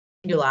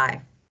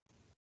July?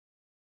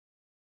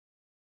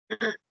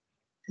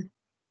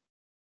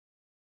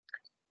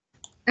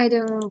 I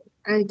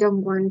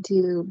don't want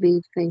to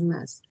be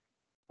famous,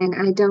 and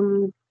I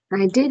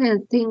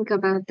didn't think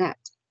about that.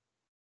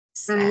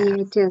 So,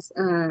 I just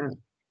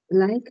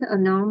like a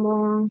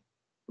normal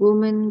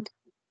woman.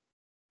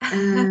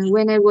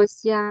 When I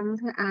was young,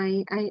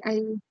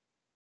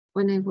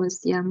 when I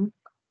was young,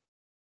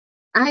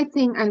 I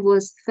think I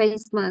was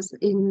famous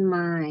in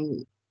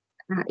my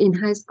in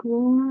high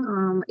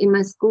school, in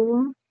my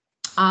school,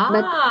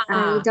 but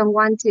I ah, don't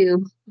want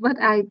to. But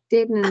I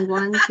didn't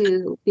want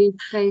to be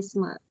famous.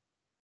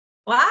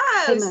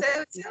 wow. Famous.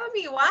 So tell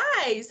me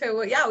why.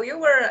 So yeah, you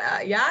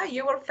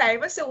were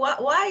famous. So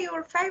why you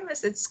were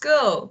famous at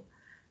school?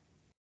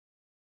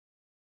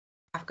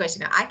 Of course,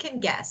 I can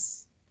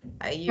guess.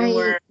 You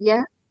were,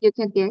 Yeah, you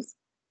can guess.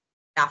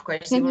 of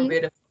course, you Can were you?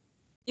 beautiful.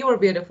 You were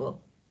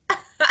beautiful.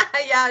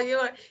 Yeah,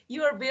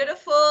 you were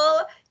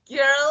beautiful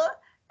girl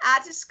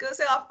at school.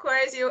 So of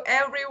course,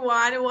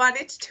 everyone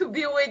wanted to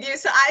be with you.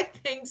 So I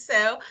think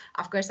so.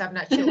 Of course, I'm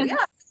not sure. Yeah,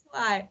 that's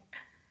why.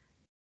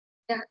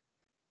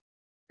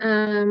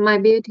 Yeah. My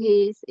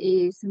beauty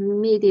is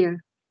medium,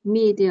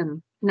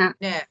 not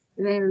No,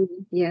 very,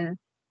 yeah.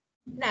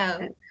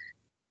 no.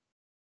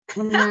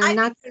 I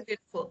Not think you're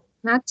beautiful.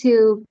 not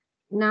too,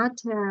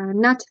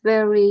 not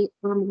very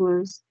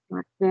glamorous,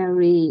 not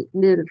very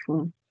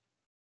beautiful.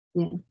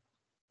 Yeah,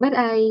 but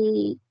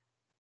I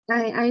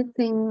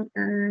think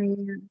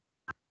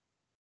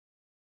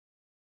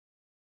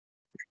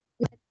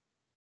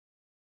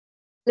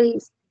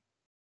please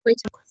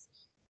wait.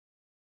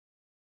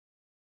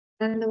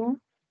 Hello,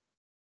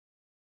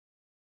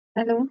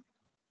 hello.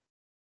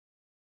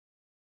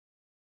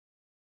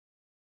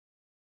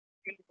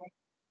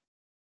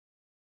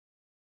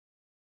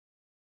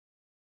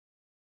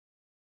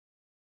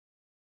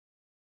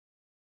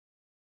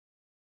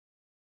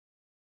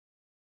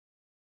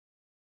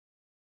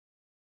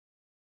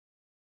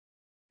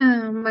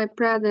 My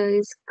brother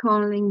is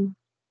calling.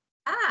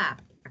 Ah,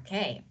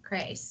 okay,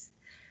 Grace.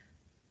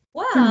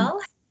 Hmm.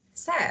 Well,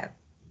 so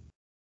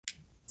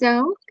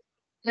So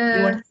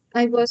you want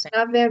I was to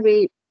not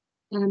very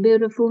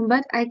beautiful,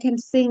 but I can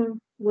sing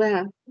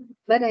well.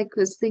 But I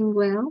could sing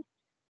well.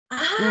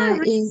 ah,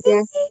 In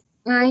the really?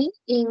 I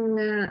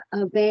in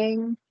a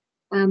band,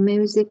 a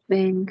music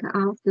band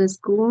of the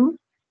school.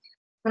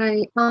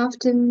 I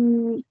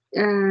often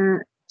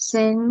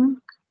sang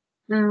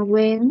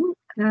when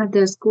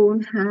the school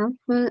have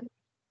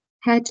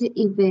had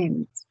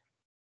events,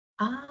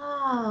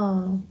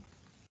 Oh,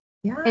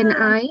 and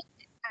yeah.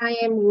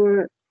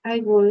 I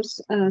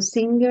was a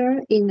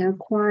singer in a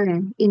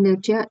choir in a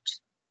church.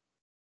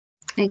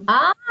 Like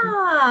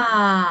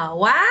Ah,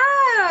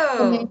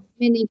 wow.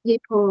 many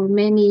people,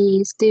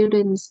 many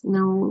students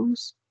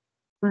knows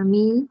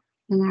me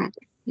that.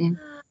 Yeah.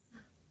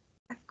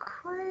 Of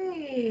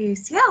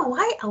course. Yeah,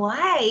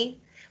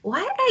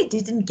 why I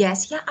didn't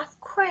guess. Yeah, of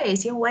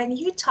course. When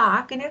you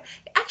talk,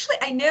 actually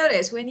I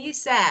noticed when you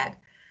said,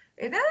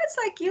 it's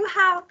like you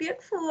have a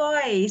beautiful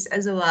voice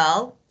as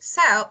well.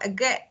 So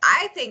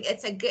I think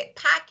it's a good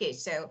package.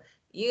 So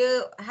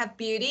you have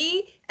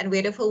beauty and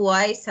beautiful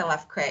voice. So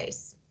of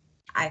course,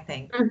 I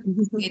think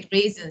good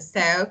reason.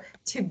 So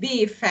to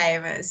be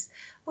famous.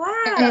 Wow,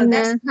 And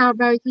that's how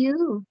about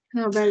you?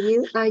 How about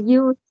you?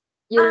 You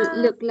uh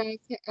look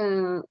like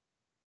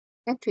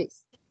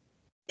actress.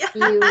 yeah,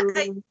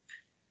 You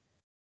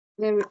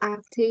very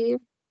active,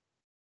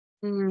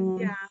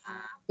 yeah,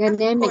 of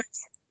dynamic,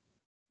 course.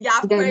 Yeah,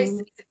 of course.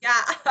 dynamic.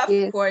 Yeah, of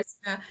Yes. course.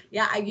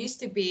 Yeah, I used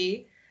to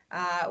be,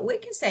 we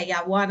can say,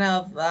 yeah, one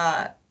of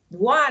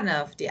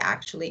the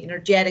actually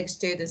energetic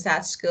students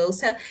at school.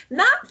 So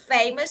not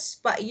famous,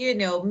 but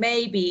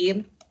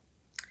maybe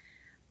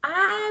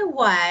I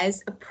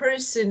was a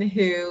person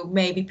who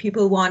maybe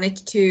people wanted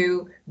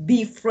to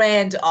be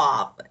friend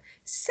of.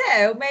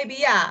 So maybe,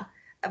 yeah,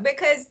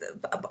 because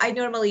I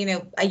normally,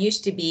 I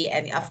used to be,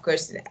 and of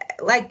course,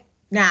 like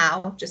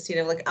now, just,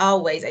 like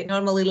always, I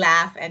normally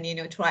laugh and,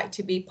 try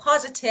to be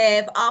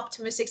positive,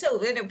 optimistic. So,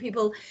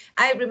 people,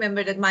 I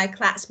remember that my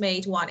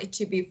classmate wanted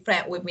to be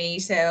friend with me,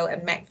 so,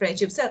 and make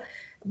friendship. So,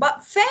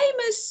 but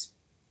famous,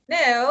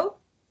 no,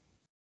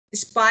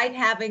 despite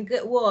having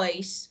good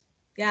voice,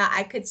 yeah,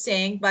 I could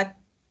sing, but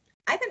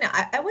I don't know.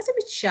 I was a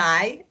bit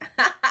shy.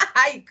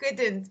 I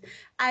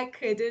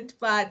couldn't,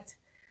 but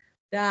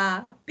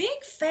being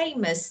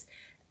famous,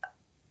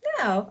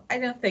 no, I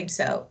don't think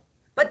so.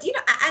 But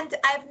and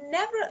I've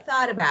never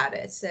thought about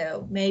it.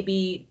 So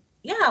maybe,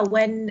 yeah,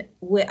 when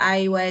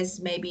I was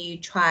maybe a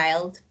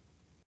child,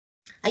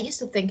 I used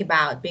to think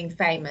about being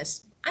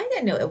famous. I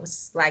don't know. It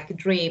was like a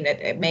dream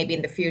that maybe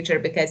in the future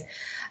because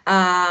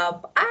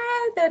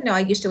I don't know. I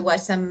used to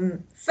watch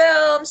some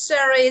film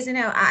series,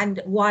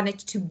 and wanted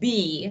to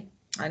be,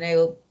 I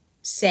know,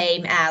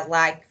 same as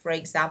like, for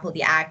example,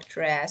 the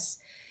actress.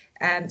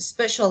 And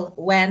special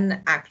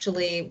when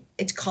actually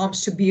it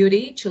comes to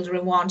beauty,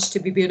 children want to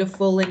be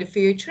beautiful in the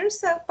future.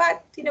 So,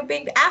 but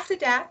being after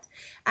that,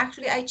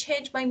 actually, I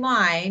changed my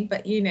mind.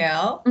 But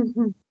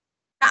Mhm.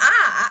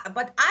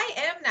 but I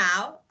am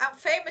now.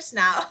 famous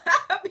now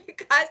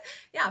because,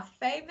 yeah,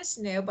 famous,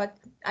 no, but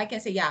I can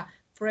say, yeah,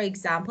 for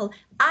example,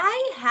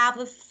 I have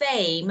a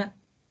fame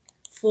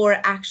for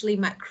actually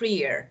my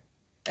career.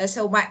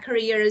 So my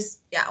career is,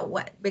 yeah,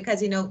 what,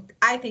 because, you know,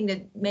 I think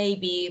that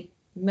maybe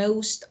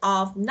most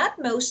of, not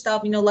most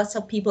of, you know, lots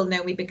of people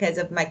know me because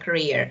of my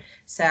career.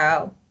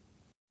 So,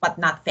 but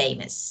not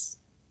famous.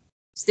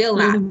 Still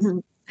not.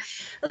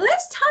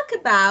 Let's talk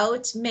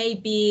about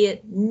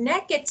maybe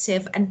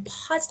negative and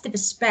positive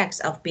aspects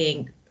of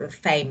being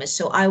famous.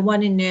 So I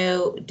want to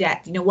know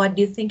that, you know, what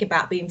do you think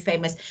about being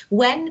famous?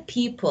 When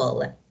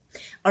people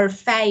are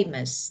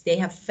famous, they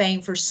have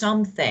fame for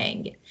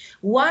something,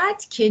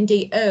 what can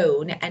they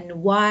own and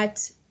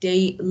what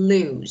they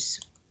lose?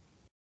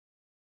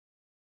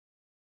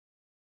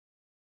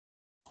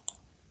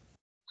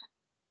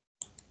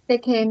 They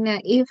can,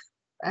 if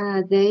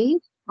they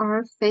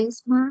are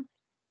famous,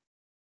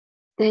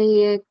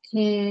 they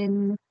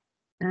can,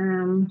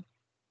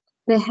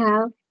 they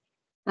have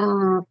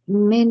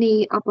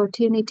many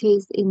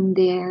opportunities in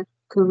their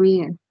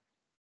career.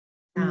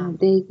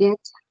 They get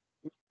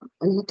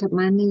a lot of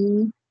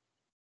money.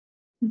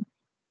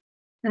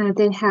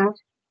 They have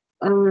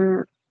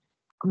a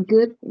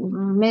good,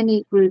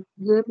 many good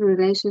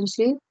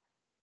relationship.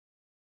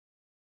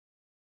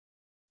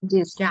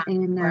 Yes, Yeah,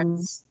 and but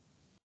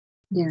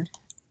yeah.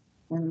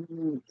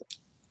 Um,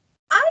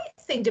 I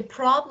think the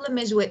problem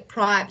is with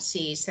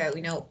privacy. So,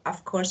 you know,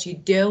 of course, you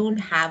don't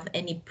have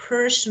any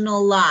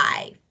personal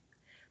life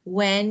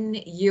when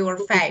you're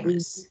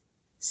famous.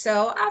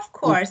 So, of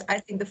course, I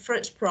think the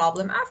first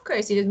problem, of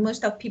course, it is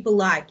most of people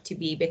like to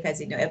be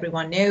because, you know,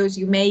 everyone knows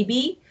you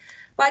maybe,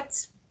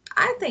 but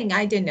I think,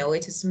 I don't know,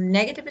 it is some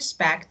negative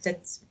aspect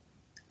that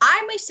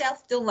I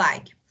myself don't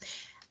like.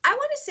 I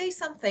want to say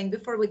something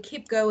before we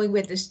keep going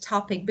with this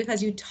topic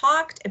because you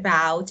talked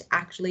about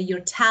actually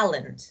your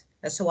talent.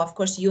 So, of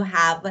course, you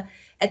have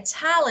a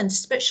talent,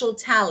 special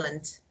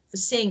talent for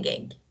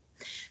singing.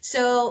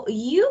 So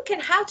you can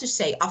how to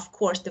say, of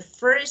course, the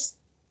first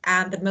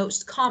and the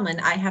most common,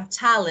 I have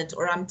talent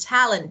or I'm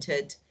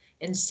talented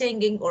in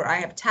singing or I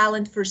have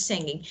talent for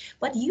singing.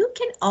 But you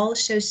can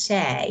also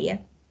say,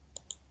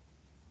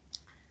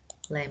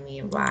 let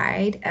me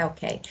write.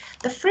 Okay.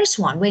 The first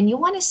one, when you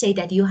want to say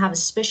that you have a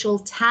special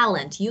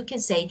talent, you can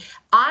say,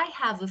 I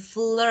have a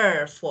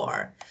flair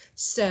for.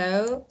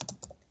 So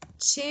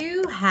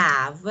to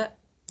have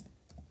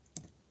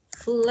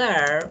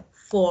flair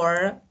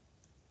for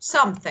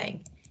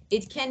something.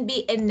 It can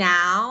be a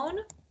noun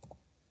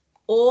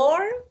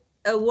or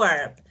a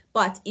verb.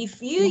 But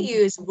if you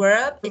use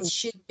verb, it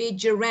should be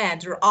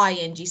gerund or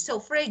ing. So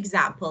for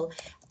example,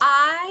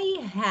 I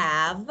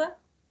have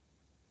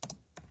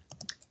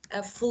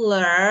a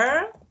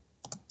flair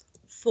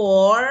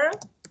for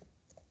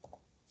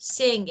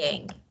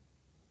singing.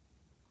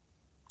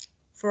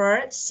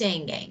 For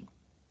singing.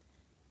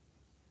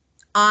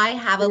 I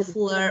have a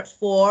flair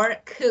for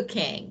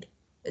cooking.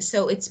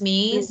 So it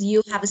means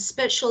you have a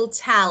special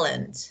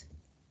talent.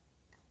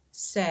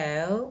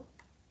 So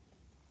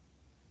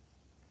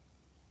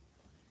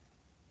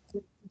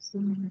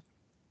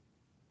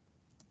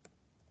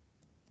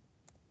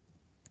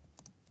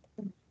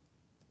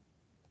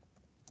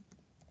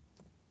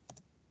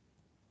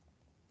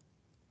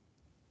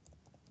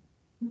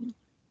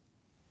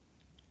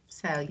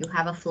you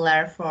have a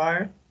flair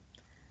for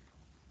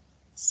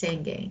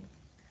singing.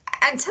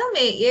 And tell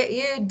me,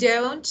 you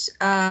don't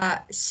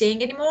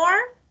sing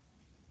anymore?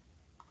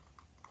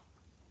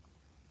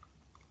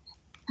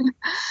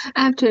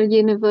 After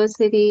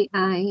university,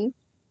 I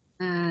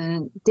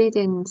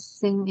didn't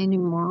sing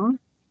anymore,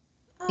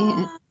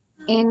 and, Uh,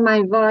 and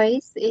my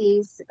voice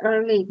is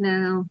early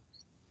now.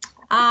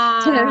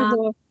 uh,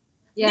 Terrible.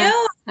 Yeah,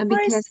 no, of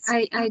because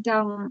course.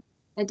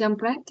 I don't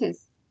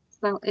practice,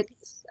 so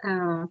it's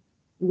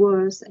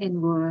worse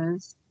and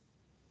worse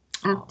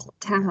Oh,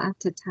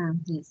 after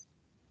time. Yes,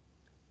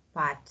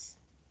 but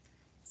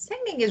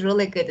singing is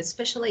really good,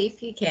 especially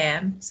if you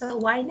can. So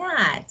why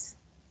not?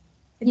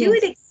 Do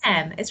it yes.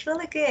 again. It's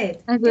really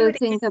good. I Do will it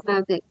again. think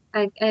about it.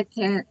 I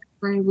can.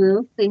 I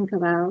will think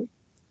about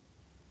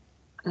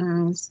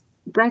uh,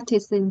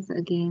 practicing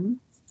again.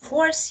 Of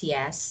course,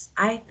 yes.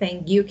 I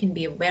think you can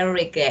be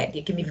very good.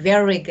 You can be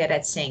very good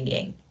at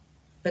singing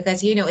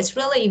because, you know, it's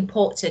really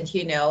important,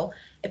 you know,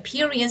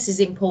 appearance is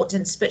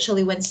important,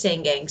 especially when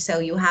singing. So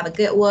you have a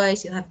good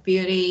voice, you have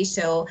beauty.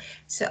 So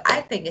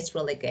I think it's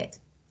really good.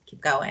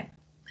 Keep going.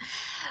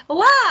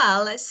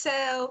 Well,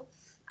 so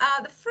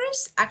the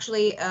first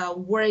actually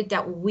word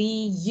that we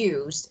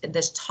used in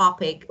this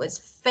topic was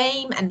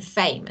fame and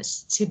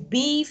famous. To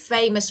be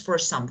famous for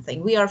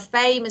something. We are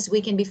famous,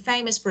 we can be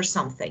famous for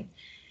something.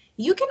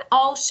 You can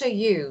also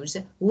use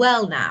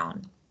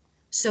well-known,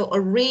 so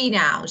a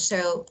renown,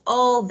 so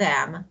all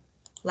them.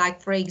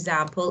 Like for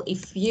example,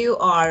 if you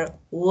are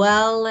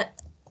well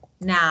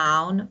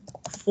known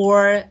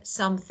for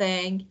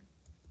something,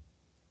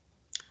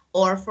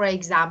 or for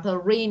example,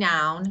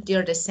 renowned,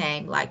 they're the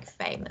same like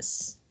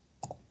famous.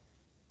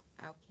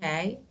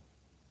 Okay,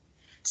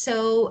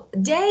 so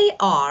they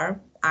are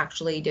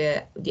actually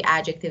the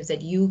adjectives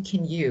that you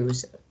can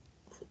use.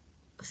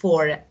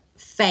 for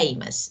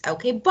famous,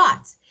 okay?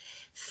 But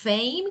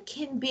fame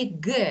can be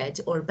good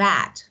or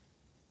bad.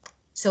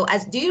 So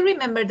do you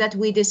remember that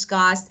we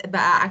discussed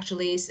about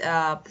actually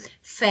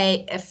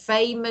a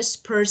famous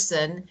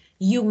person?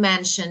 You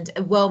mentioned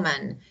a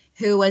woman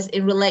who was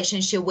in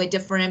relationship with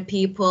different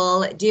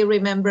people. Do you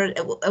remember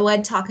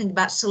when talking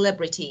about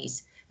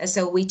celebrities?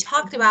 So we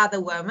talked about the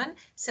woman,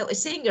 so a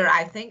singer,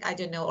 I think, I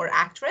don't know, or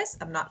actress,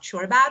 I'm not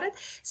sure about it.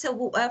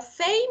 So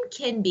fame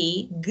can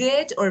be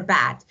good or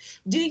bad.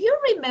 Do you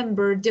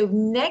remember the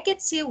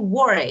negative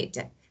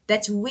word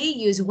that we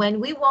use when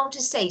we want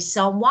to say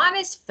someone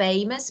is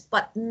famous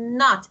but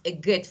not a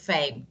good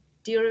fame?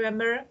 Do you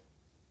remember?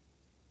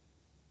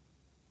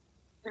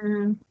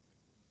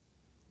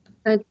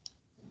 But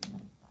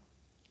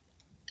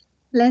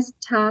let's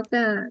talk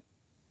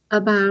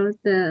about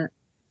the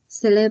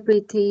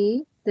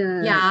celebrity,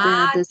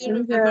 Yeah, the do you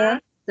remember? singer,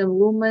 the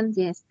woman.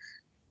 Yes.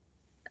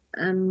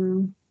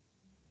 Um.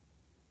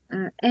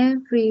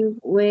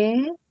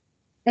 Everywhere,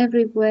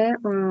 everywhere,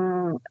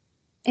 or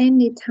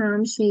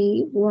anytime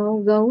she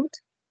will go.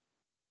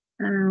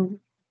 Uh,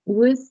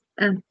 with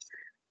uh,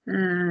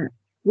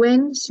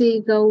 when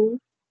she go,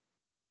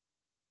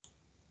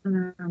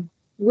 uh,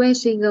 where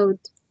she go,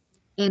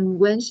 and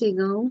when she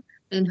go,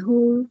 and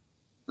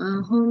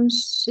whom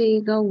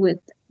she go with.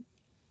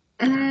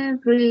 Yeah.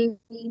 Every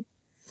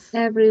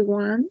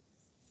everyone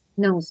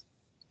knows.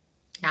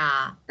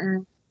 Yeah.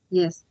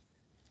 Yes.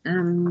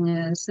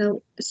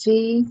 So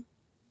she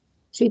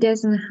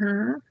doesn't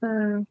have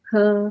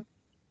her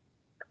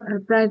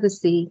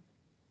privacy.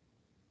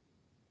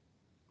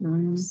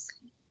 Um,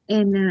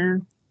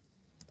 and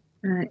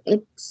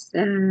it's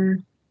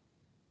um,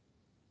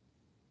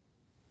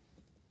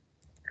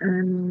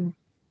 and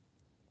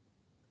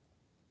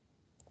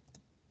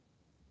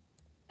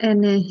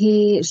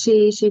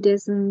she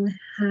doesn't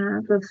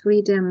have a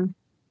freedom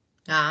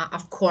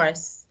Of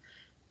course.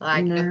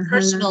 Like in a her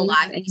personal life.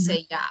 life, we And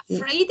say, yeah, yeah,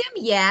 freedom,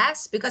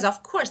 yes, because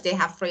of course they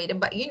have freedom,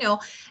 but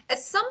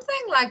it's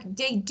something like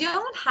they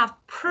don't have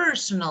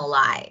personal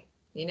life,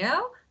 you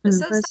know?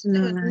 So it's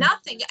something personal like life.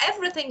 nothing,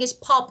 everything is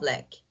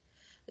public.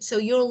 So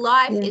your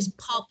life Yeah. is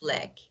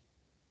public.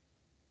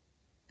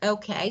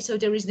 Okay, so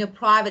there is no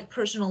private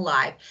personal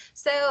life.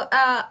 So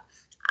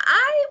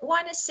I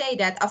want to say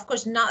that, of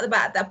course, not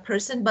about that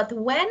person, but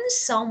when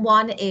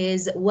someone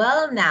is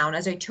well known,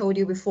 as I told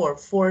you before,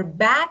 for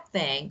bad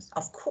things,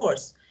 of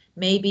course,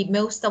 maybe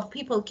most of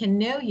people can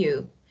know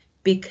you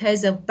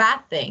because of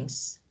bad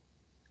things.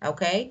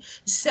 Okay,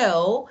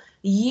 so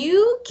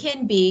you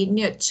can be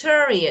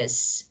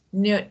notorious.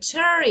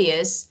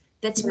 Notorious,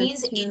 that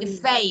means Material.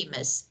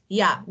 infamous.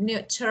 Yeah,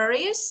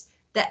 notorious,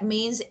 that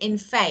means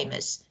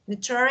infamous.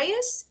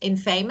 Notorious,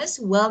 infamous,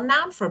 well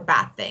known for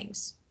bad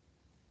things.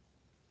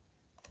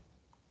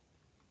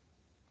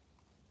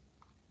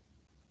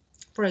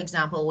 For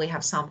example, we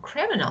have some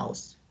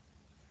criminals,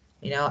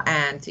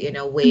 and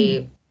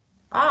we,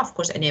 of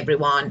course, and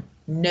everyone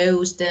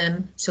knows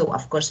them. So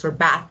of course for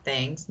bad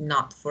things,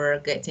 not for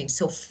good things.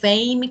 So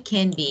fame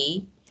can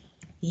be,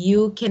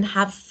 you can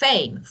have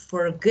fame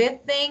for a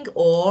good thing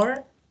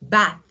or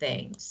bad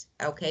things.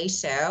 Okay,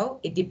 so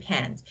it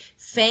depends.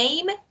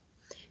 Fame,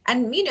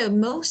 and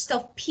most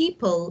of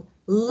people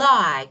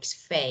likes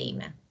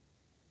fame.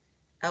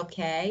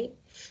 Okay,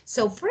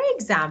 so for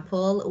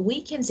example,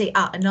 we can say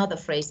another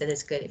phrase that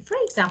is good. For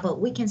example,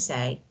 we can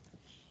say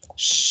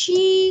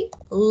she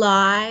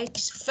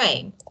likes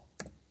fame.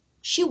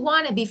 She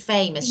want to be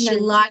famous. She Like,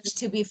 likes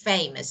to be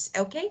famous.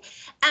 Okay,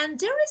 and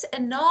there is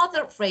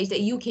another phrase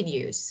that you can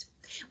use.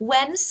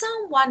 When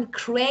someone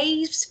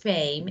craves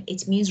fame,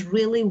 it means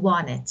really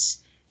want it.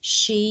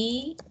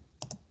 She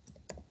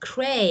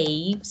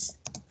craves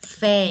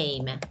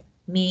fame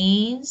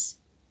means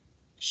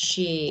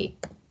she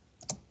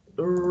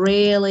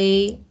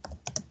really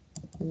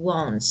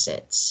wants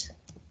it.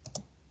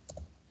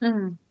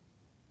 mm,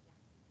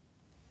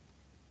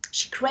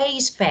 She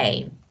craves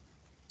fame.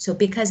 So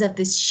because of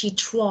this, she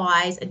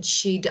tries and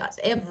she does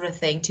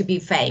everything to be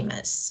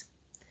famous.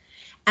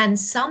 And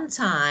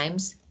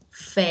sometimes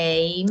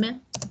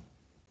fame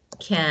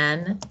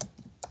can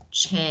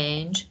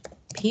change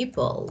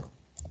people.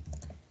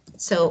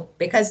 So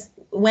because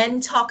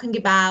when talking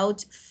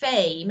about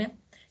fame,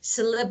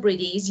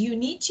 celebrities, you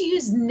need to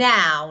use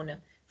noun.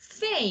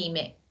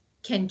 Fame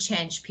can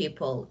change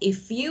people.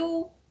 If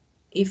you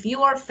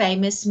are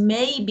famous,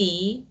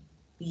 maybe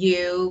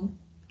you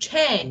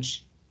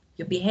change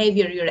your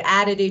behavior, your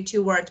attitude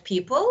toward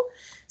people.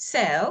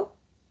 So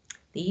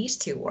these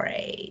two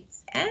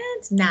words.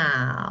 And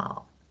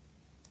now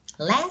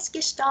let's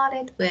get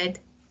started with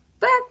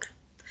book.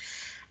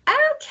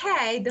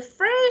 Okay, the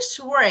first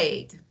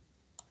word,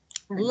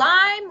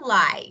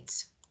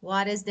 limelight.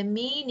 What is the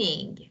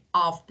meaning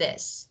of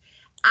this?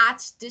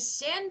 At the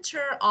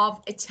center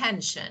of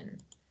attention.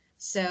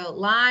 So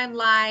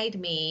limelight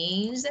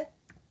means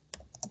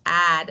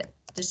at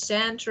the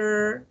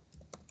center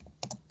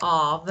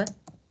of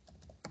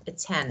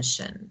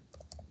attention.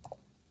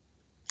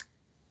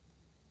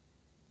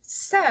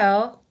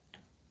 So,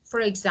 for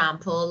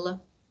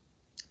example,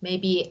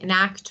 maybe an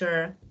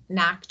actor, an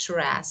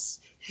actress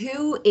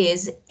who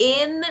is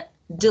in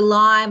the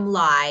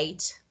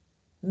limelight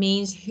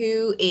means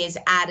who is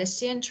at the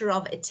center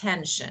of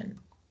attention.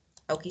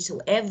 Okay,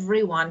 so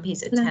everyone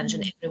pays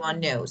attention, everyone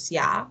knows,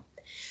 yeah.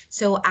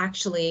 So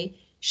actually,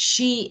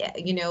 she,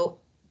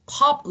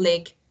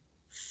 public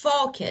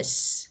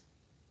focus,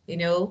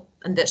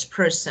 on this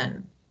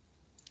person.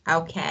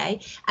 Okay,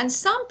 and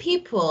some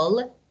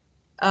people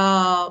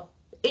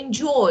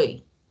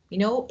enjoy,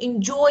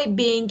 enjoy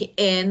being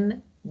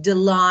in the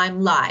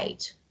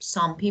limelight.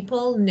 Some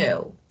people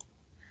no.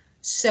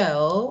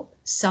 So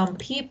some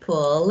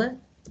people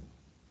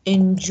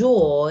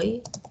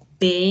enjoy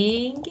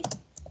being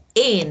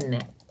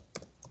in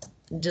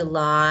the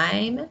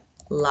limelight.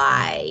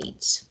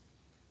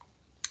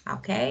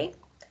 Okay.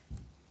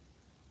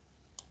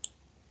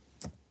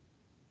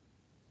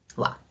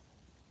 Well,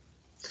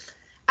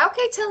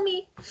 okay, tell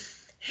me,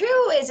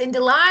 who is in the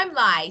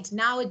limelight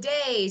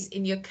nowadays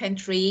in your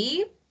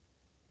country?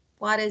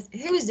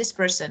 Who is this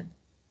person?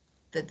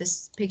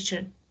 This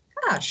picture.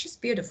 Oh, she's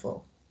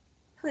beautiful.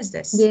 Who is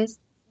this? Yes.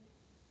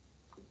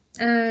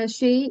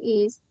 She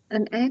is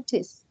an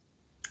artist.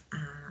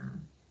 Ah,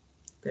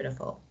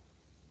 beautiful.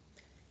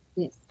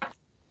 Yes,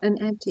 an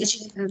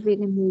artist, a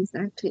Vietnamese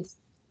artist.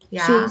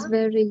 Yeah. She is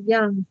very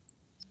young.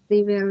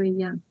 She's very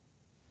young,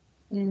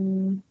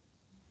 and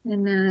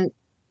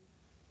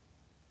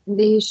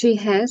she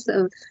has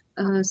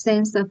a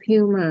sense of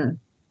humor.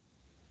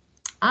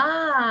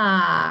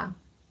 Ah,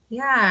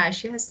 yeah,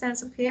 she has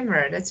sense of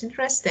humor. That's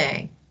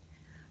interesting.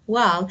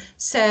 Well,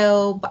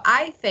 so but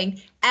I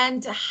think,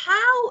 and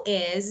how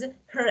is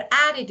her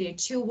attitude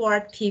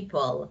toward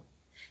people?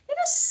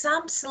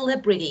 Some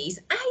celebrities,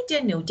 I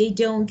don't know, they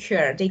don't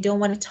care. They don't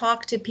want to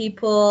talk to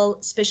people,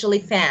 especially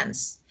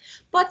fans.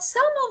 But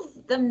some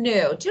of them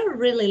know they're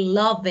really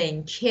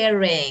loving,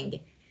 caring.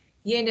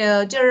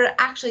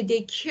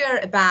 They care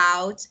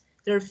about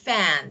their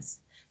fans.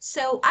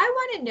 So I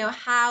want to know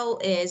how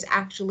is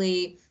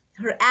actually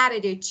her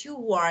attitude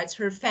towards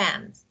her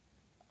fans.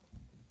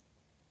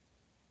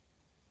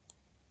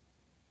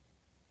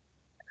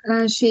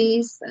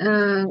 She's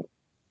I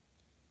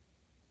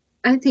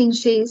think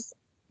she's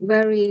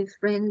very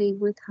friendly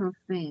with her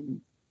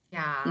fans.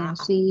 Yeah. Yeah,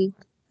 she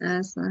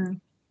has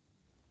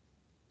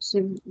she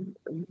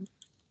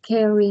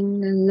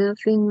caring and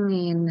loving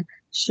and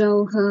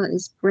show her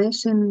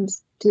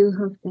expressions to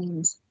her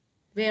fans.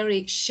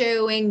 Very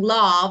showing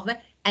love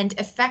and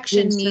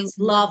affection Yes, means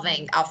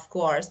loving, of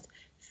course.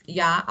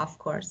 Yeah, of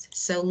course.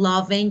 So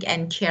loving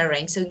and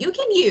caring. So you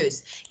can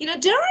use,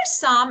 there are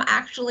some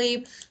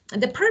actually,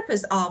 the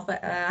purpose of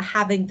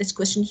having this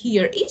question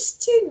here is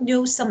to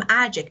know some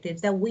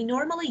adjectives that we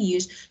normally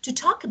use to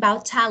talk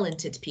about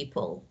talented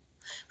people.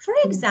 For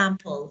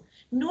example,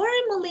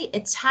 normally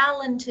a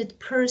talented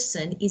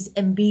person is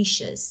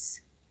ambitious.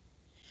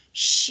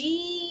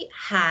 She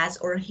has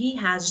or he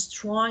has a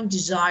strong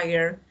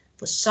desire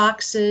for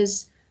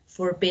success,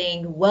 for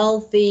being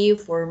wealthy,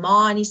 for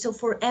money, so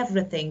for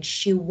everything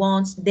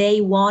they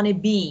want to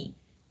be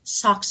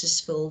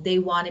successful, they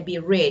want to be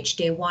rich,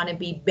 they want to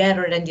be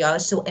better than the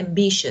others. So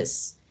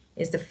ambitious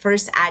is the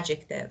first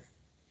adjective.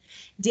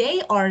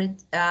 They are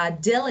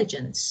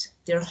diligent,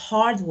 they're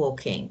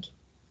hardworking.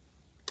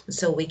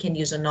 So we can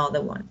use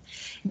another one.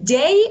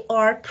 They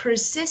are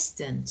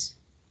persistent.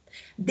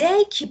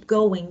 They keep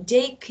going,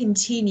 they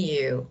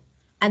continue,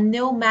 and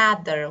no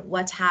matter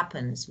what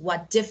happens,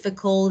 what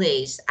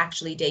difficulties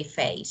actually they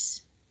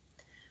face.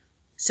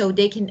 So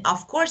they can,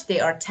 of course, they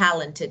are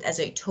talented, as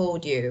I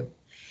told you.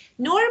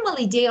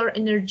 Normally, they are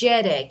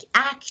energetic,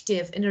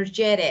 active,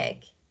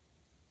 energetic,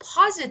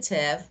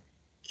 positive,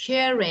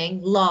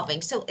 caring,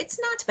 loving. So it's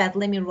not bad.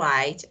 Let me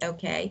write,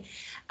 okay?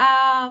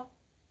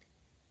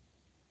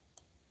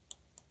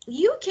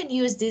 You can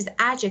use these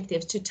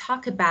adjectives to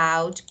talk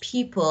about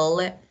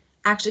people,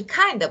 actually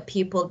kind of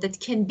people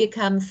that can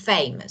become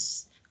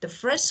famous. The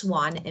first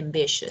one,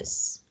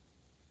 ambitious.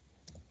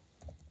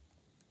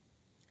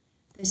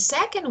 The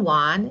second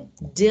one,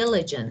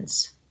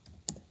 diligence.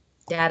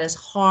 That is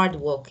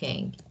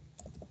hardworking.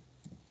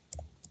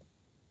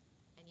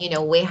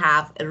 We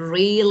have a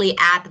really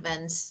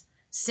advanced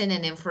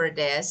synonym for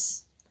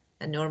this,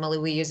 and normally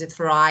we use it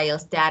for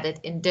IELTS, that is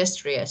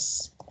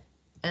industrious.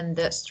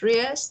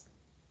 Industrious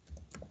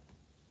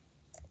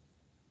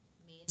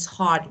means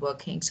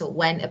hardworking. So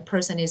when a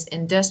person is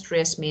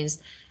industrious means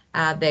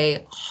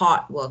they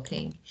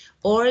hardworking,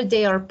 or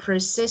they are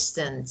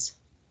persistent.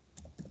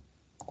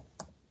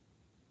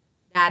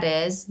 That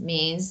is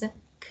means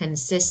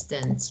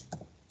consistent.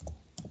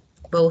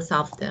 Both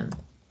of them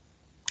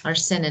are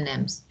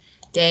synonyms.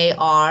 They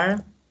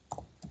are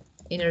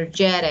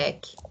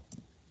energetic,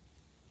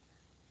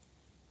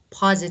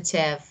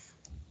 positive,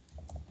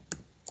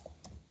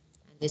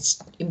 and it's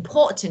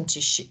important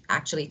to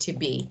actually to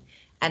be.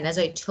 And as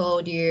I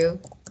told you,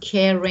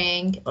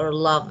 caring or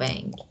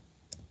loving.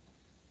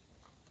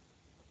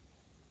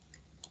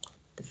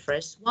 The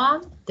first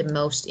one, the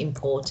most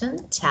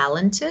important,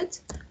 talented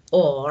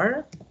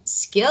or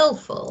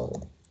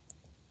skillful.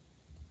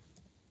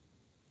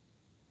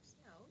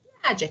 So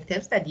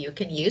adjectives that you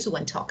can use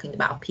when talking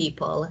about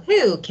people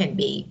who can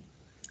be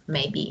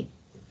maybe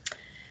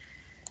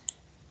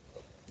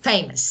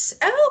famous.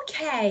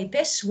 Okay,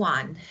 this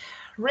one,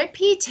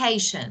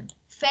 reputation,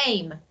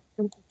 fame.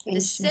 The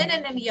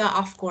synonym, yeah,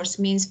 of course,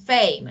 means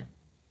fame.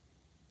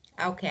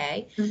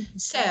 Okay,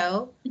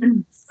 so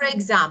for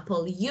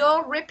example,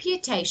 your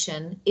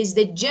reputation is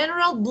the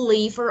general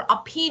belief or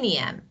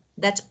opinion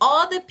that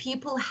other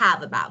people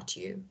have about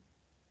you.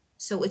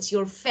 So it's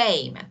your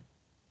fame.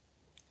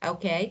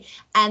 Okay,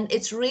 and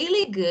it's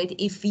really good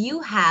if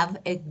you have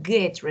a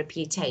good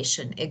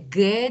reputation, a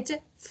good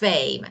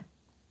fame.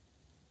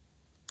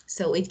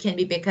 So it can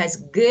be because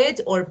good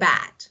or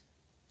bad.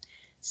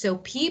 So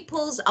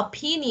people's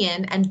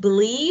opinion and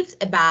beliefs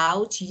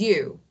about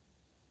you.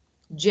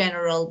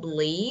 General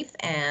belief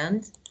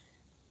and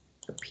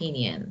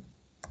opinion.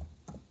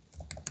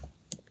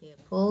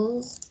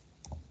 People's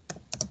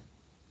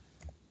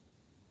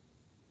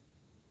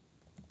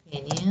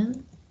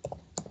opinion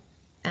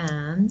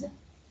and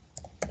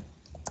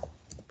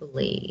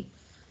belief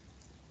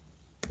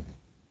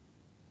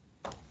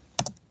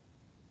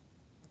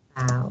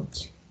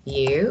about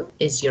you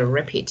is your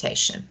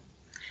reputation.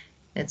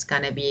 It's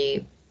going to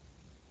be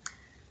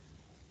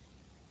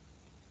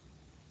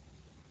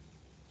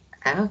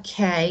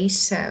okay.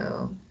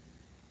 So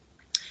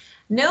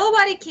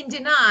nobody can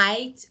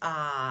deny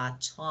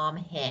Tom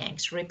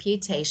Hanks'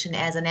 reputation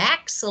as an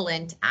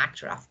excellent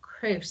actor. Of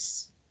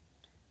course,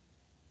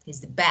 he's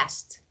the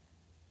best.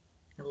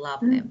 I love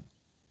him.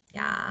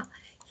 Yeah,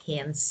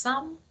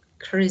 handsome,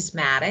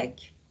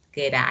 charismatic,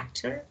 good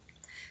actor.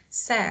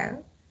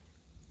 So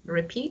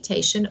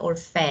reputation or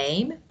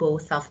fame,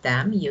 both of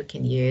them you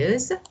can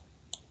use.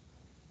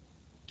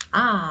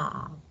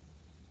 And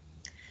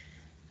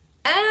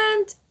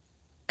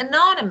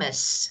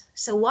anonymous.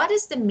 So what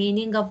is the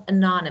meaning of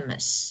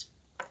anonymous?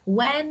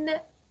 When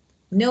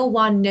no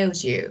one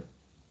knows you.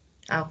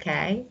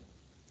 Okay.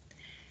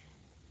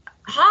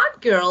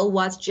 Hot girl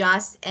was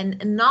just an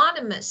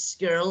anonymous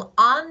girl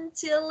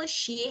until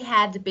she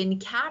had been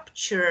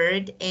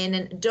captured in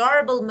an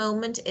adorable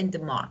moment in the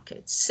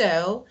market.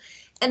 So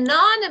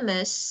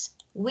anonymous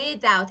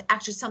without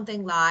actually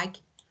something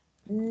like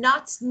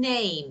not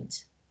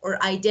named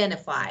or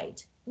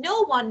identified.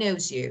 No one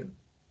knows you.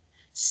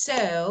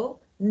 So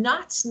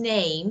not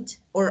named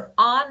or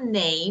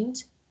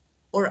unnamed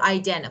or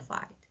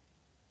identified.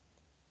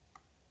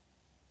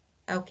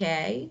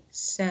 Okay,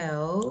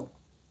 so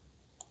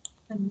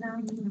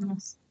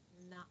anonymous.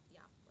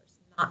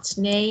 Not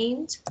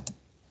named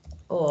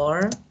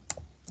or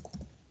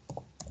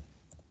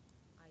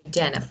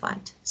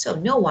identified. So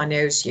no one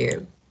knows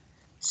you.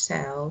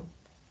 So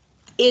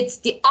it's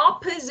the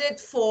opposite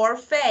for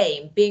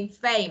fame, being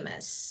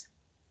famous.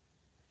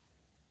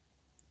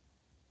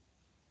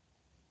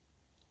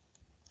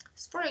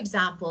 For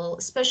example,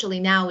 especially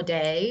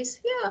nowadays,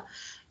 yeah,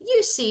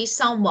 you see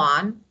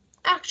someone,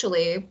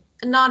 actually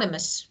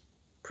anonymous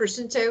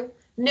person too,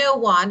 no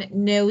one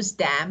knows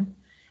them,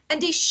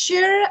 and they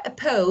share a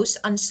post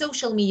on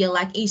social media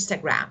like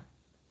Instagram.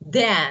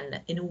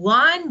 Then in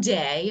one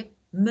day,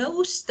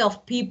 most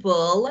of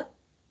people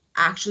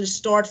actually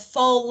start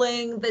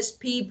following this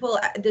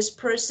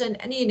person,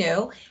 and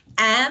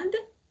and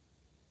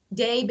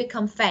they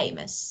become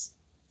famous.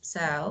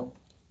 So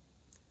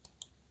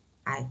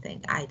I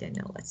don't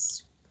know,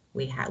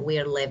 we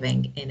are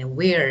living in a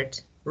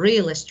weird,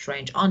 really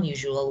strange,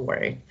 unusual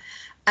world.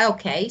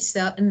 Okay,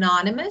 so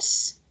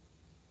anonymous.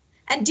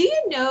 And do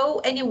you know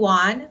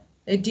anyone?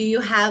 Do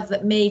you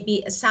have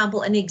maybe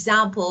an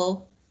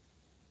example?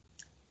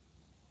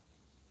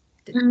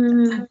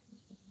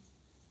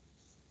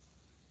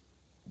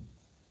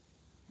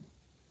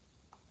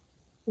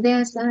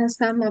 There's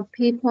some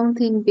people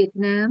in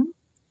Vietnam.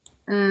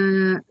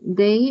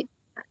 They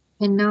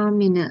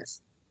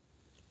anonymous.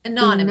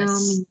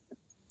 Anonymous.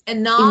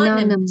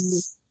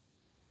 Anonymous.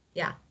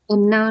 Yeah.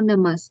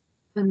 Anonymous.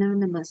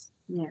 Anonymous.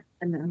 Yeah.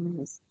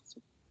 Anonymous.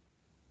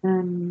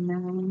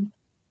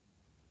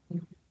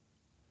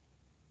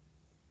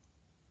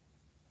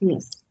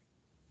 Yes.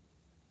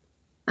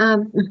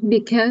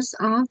 Because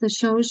of the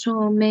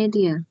social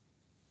media,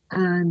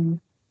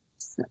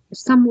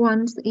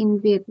 someone in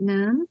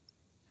Vietnam,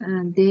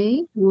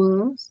 they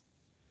were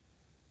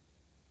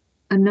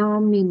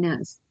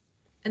anonymous.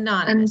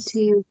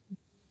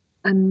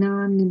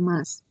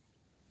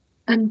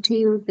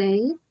 Until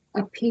they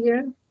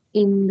appear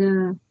in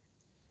the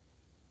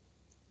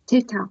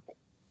TikTok.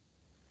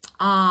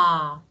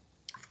 Of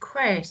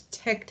course,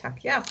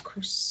 TikTok. Yeah, of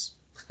course.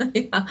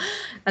 Yeah.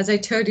 As I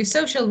told you,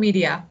 social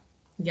media.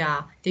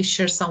 Yeah, they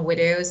share some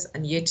videos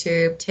on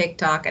YouTube,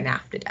 TikTok, and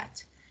after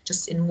that,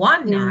 just in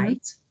one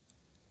night,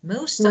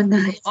 most of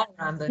people are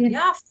around them.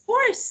 Yeah, of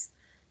course.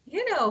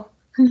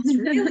 It's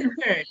really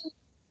weird.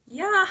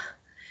 Yeah,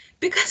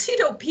 because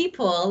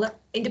people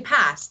in the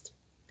past,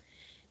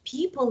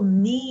 people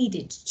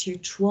needed to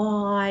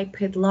try,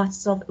 put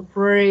lots of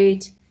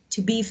effort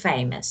to be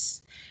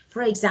famous.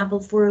 For example,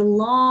 for a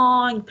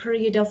long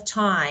period of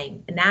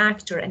time, an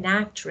actor, an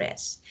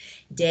actress,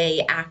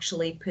 they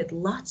actually put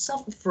lots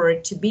of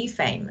effort to be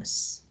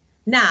famous.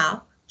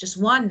 Now, just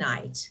one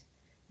night,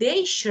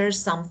 they share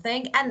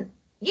something, and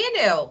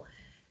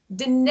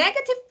the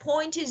negative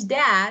point is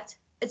that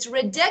it's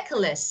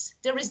ridiculous.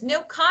 There is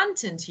no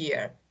content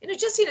here.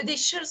 They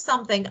share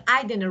something,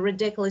 I don't know,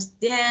 ridiculous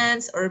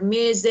dance or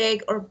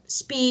music or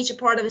speech, a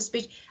part of a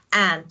speech,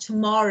 and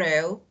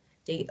tomorrow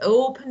they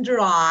open their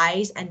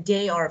eyes and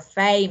they are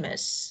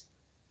famous.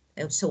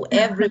 And so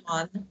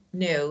everyone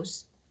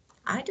knows.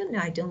 I don't know,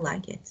 I don't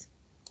like it.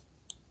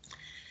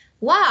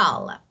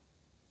 Well,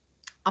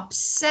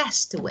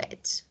 obsessed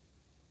with.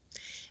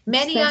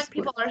 Many young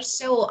people are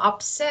so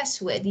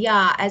obsessed with,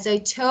 yeah, as I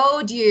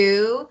told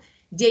you,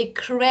 they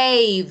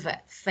crave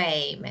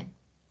fame.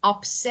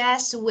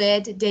 Obsessed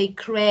with, they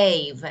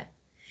crave.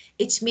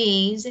 It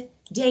means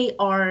they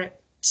are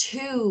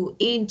too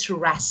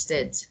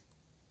interested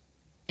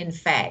in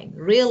fame,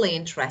 really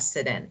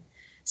interested in.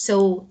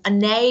 So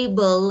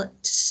unable to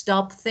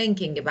stop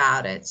thinking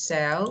about it.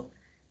 So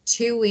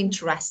too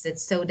interested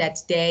so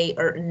that they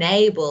are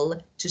unable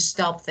to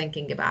stop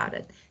thinking about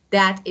it.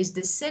 That is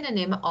the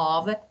synonym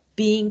of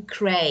being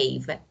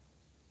crave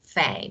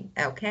fame,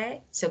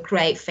 okay? So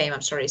crave fame,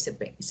 I'm sorry,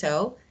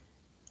 so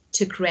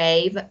to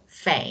crave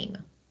fame.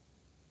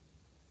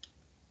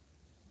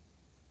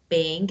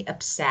 Being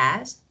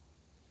obsessed,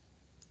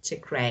 to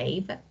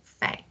crave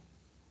fame.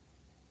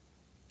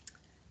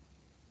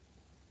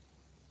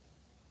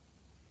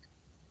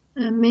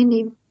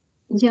 Many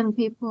young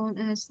people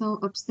are so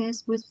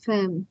obsessed with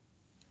fame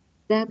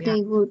that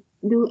they would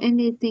do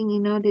anything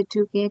in order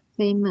to get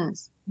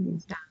famous.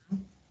 Yes.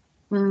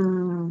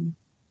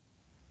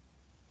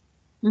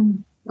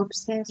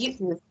 Obsessed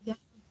with.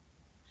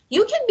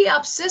 You can be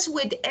obsessed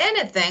with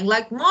anything,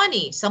 like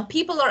money. Some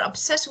people are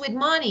obsessed with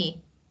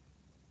money.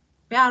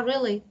 Yeah,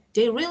 really.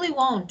 They really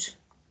want.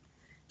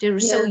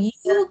 So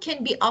you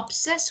can be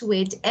obsessed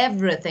with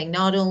everything,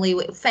 not only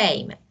with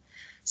fame.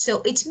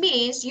 So it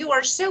means you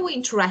are so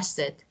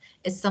interested.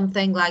 It's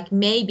something like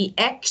maybe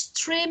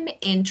extreme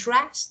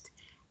interest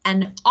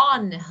and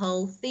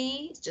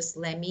unhealthy.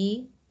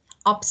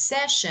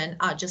 Obsession.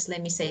 Just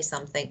let me say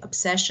something.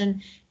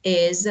 Obsession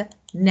is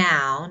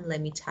noun.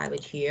 Let me type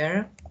it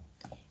here.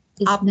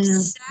 It's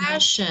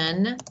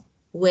obsession noun.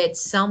 With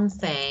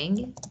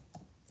something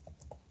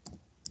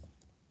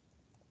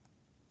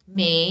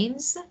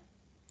means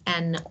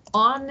an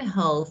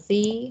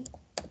unhealthy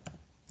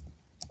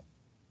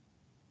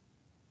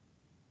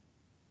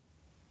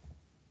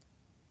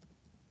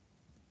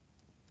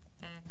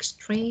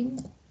extreme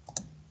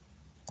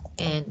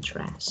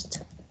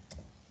interest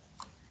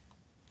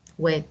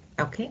with,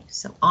 okay,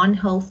 so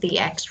unhealthy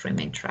extreme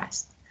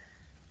interest.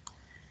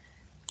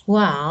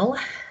 Well,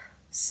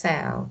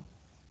 so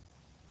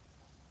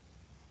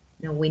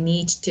we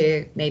need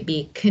to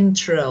maybe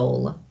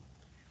control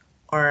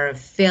our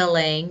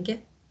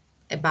feeling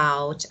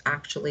about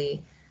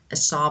actually a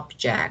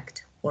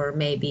subject, or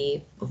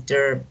maybe of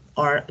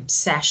our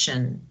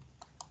obsession.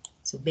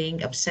 So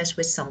being obsessed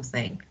with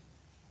something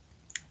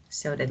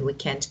so that we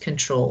can't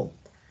control.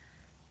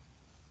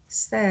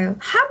 So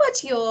how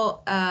about your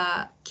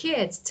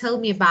kids? Tell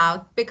me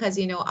about, because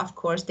of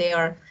course they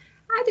are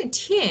either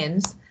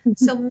teens,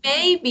 so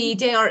maybe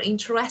they are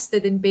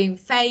interested in being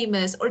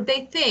famous, or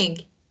they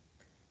think.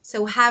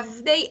 So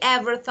have they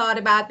ever thought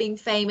about being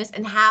famous,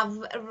 and have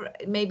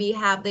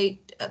they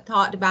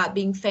thought about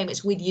being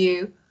famous with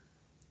you?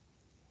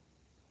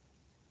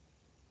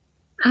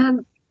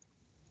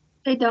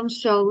 They don't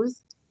show.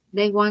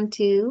 They want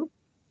to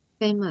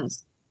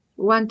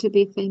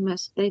be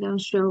famous. They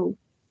don't show.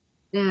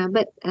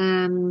 But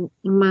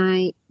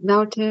my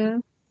daughter,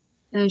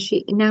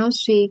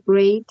 she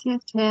grade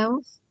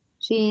 12.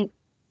 She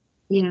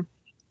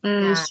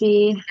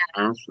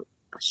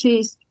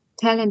she's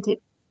talented.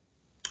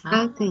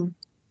 I think,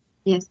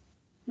 yes.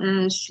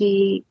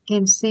 She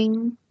can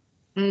sing.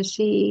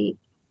 She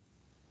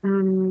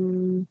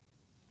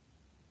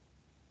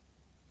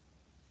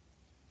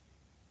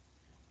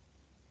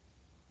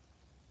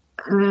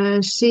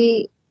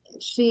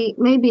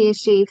maybe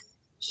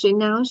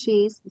now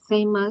she's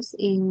famous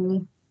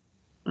in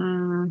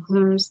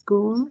her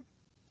school.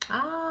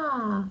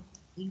 Of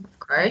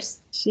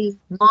course. She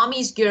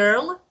mommy's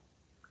girl,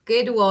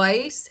 good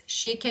voice.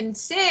 She can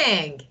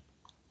sing.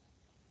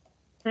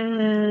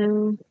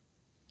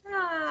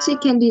 She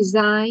can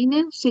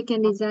design. She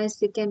can design.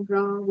 She can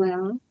draw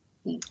well.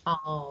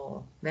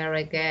 Oh,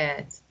 very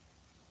good.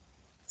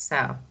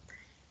 So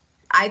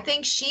I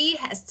think she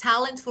has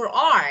talent for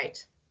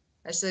art.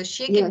 So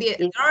she can be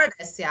an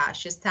artist. Yeah,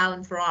 she's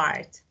talent for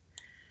art.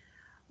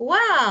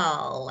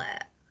 Well,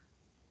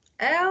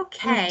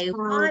 okay.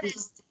 What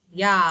is,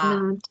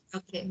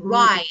 okay,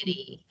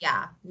 variety.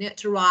 Yeah,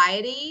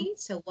 notoriety.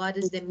 So what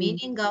is the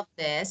meaning of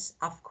this?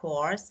 Of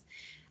course,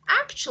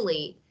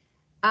 actually,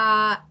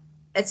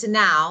 it's a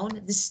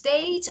noun, the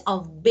state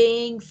of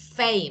being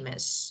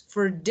famous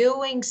for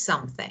doing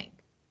something.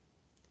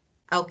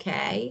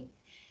 Okay.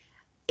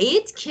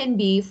 It can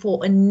be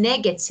for a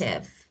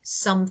negative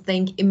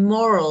something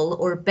immoral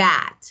or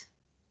bad.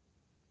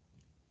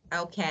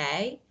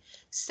 Okay,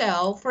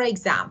 so for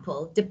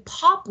example, the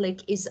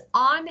public is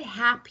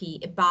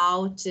unhappy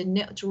about the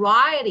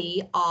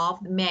notoriety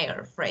of the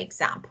mayor, for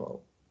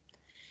example.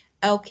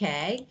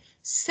 Okay,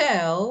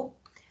 so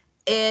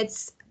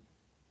it's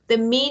the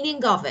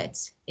meaning of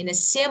it in a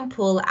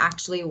simple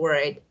actually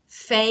word,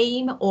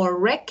 fame or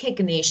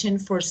recognition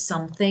for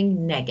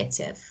something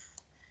negative.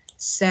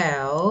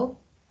 So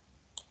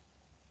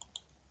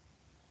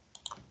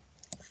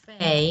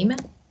fame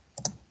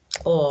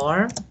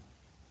or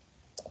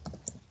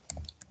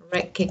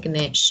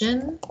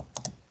recognition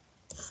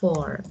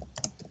for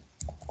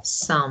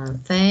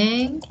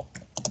something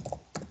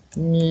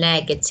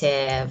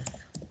negative.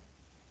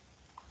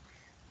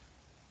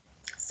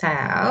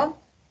 So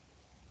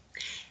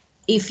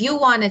if you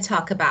want to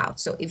talk about,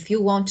 so if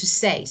you want to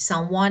say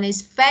someone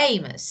is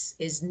famous,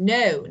 is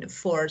known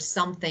for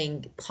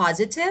something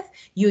positive,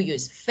 you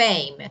use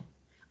fame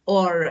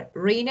or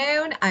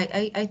renown.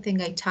 I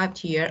think I typed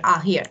here,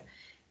 here.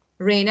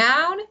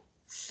 Renown,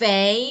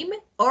 fame,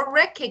 or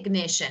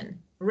recognition.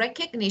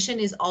 Recognition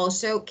is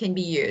also can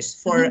be used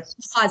for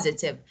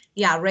positive.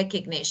 Yeah,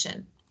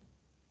 recognition.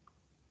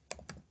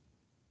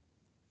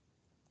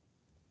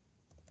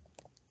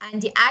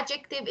 And the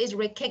adjective is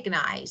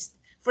recognized.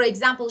 For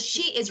example,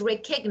 she is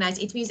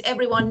recognized. It means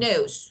everyone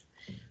knows.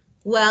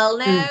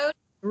 Well-known,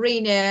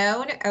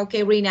 renowned,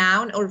 okay,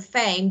 renown or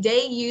fame,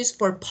 they use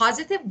for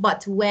positive,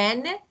 but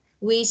when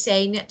we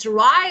say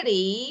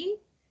notoriety,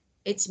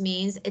 it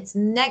means it's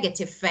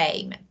negative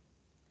fame.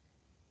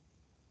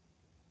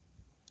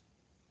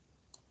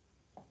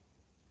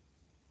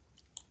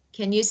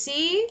 Can you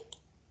see?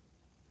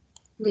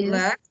 Yes.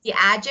 Look, the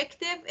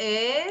adjective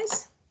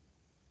is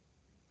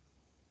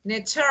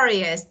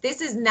notorious.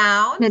 This is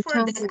noun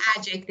for this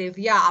adjective.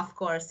 Yeah, of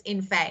course,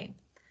 in fame.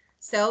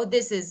 So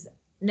this is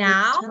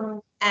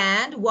noun,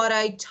 and what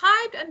I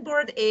typed on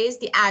board is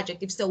the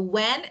adjective. So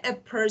when a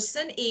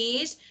person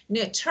is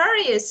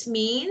notorious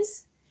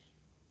means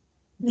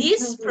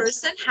this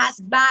person has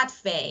bad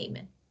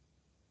fame.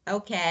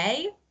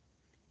 Okay?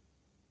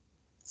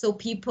 So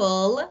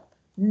people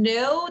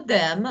know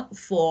them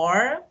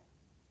for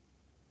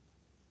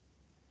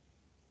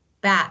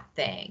bad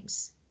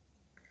things.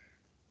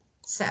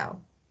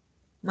 So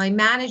my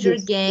manager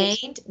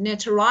gained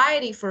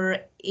notoriety for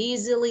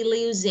easily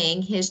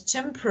losing his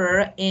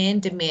temper in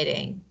the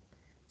meeting.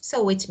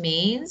 So it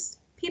means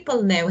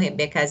people know him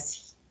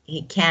because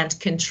he can't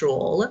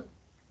control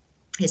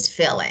his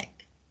feeling.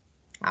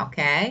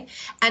 Okay,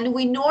 and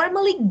we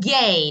normally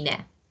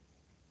gain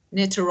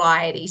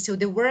notoriety. So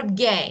the verb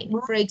gain,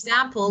 for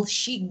example,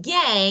 she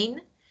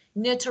gained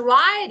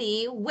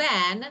notoriety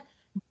when,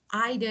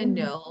 I don't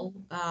know,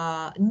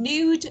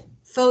 nude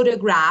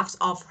photographs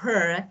of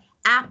her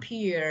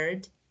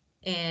appeared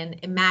in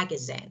a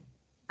magazine.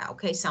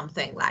 Okay,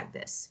 something like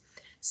this.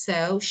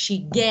 So she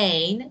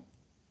gained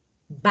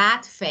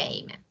bad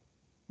fame,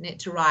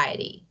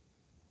 notoriety.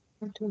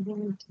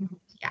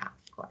 Yeah,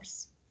 of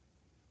course.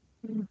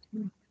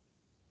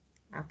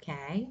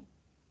 Okay.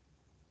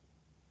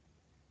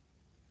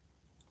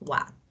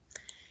 Wow.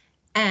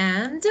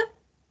 And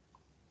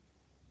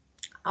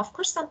of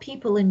course, some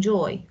people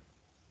enjoy,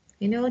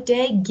 you know,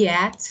 they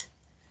get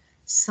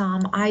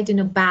some, I don't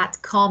know, bad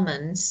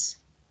comments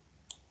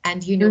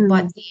and, you know,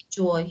 but they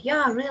enjoy.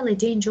 Yeah, really,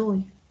 they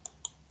enjoy.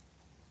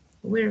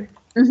 Weird.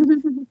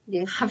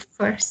 Yes. Of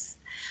course.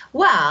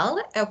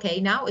 Well, okay,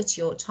 now it's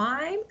your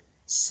time.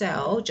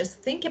 So just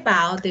think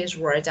about these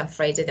words and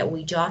phrases that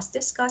we just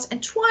discussed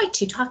and try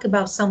to talk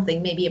about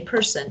something, maybe a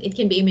person. It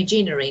can be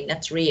imaginary,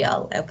 not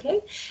real,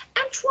 okay?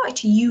 And try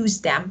to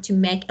use them to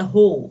make a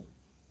whole.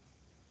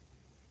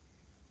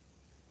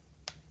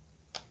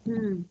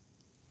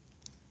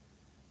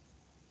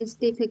 It's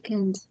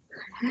difficult.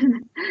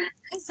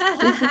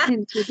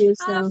 Difficult to do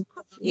so.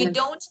 You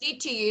don't need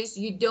to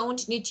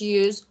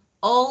use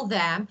all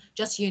them,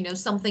 just, you know,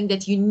 something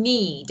that you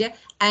need,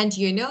 and,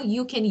 you know,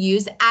 you can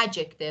use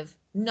adjective,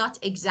 not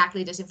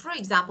exactly the same. For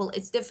example,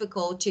 it's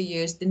difficult to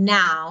use the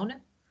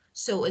noun,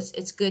 so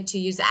it's good to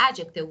use the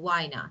adjective.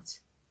 Why not?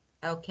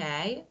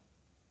 Okay.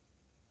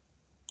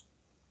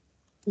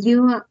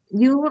 You are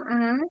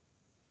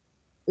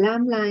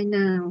limelight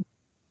now.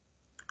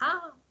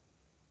 Ah,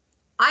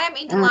 I am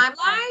in the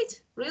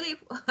limelight. Really?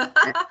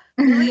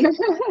 Really?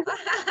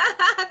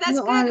 That's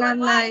you good. are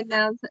limelight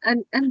now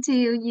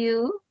until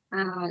you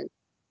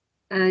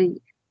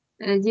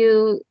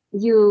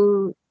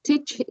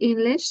teach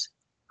English.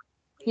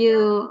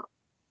 You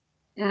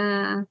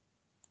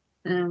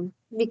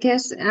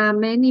because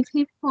many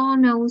people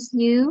knows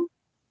you.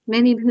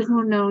 Many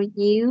people know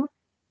you.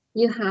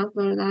 You have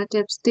a lot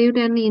of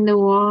students in the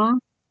world.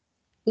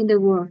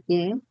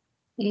 Yeah.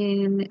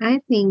 And I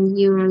think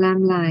you're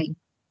limelight.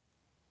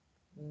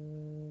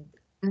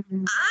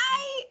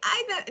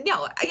 I don't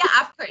know.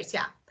 Yeah, of course.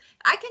 Yeah,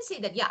 I can say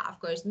that. Yeah, of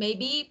course.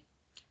 Maybe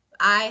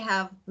I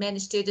have many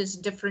students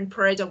in different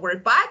periods of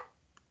work, but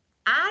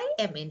I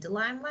am in the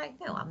limelight.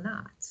 No, I'm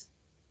not.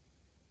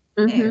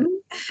 Mm-hmm.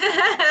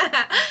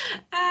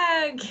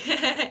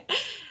 Okay.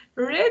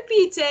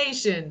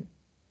 Reputation.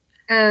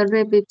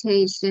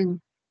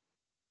 Reputation.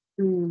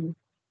 Mm.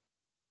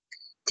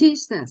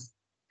 Jesus.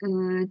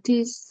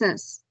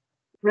 Jesus.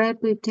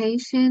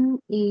 Reputation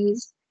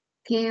is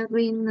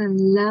caring and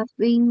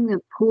loving the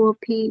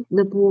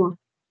the poor.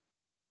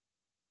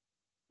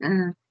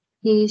 Uh,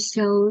 he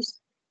shows.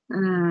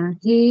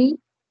 He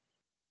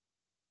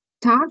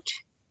taught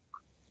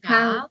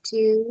how Yeah.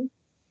 to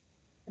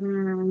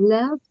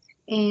love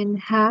and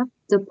help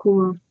the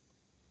poor.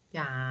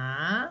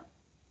 Yeah.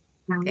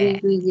 We Okay.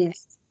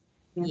 yes.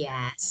 Yeah.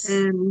 Yes.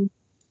 Um,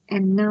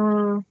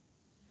 anonymous.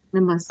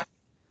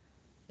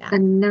 Yeah.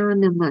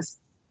 Anonymous.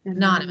 Anonymous.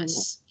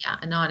 Anonymous. Yeah.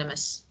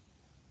 Anonymous.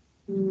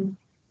 Mm.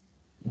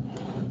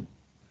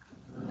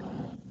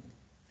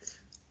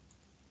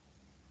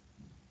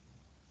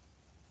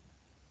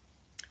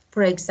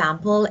 For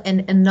example,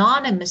 an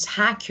anonymous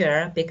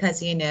hacker,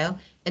 because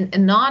an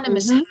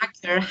anonymous Mm-hmm.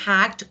 hacker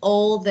hacked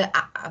all the,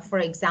 for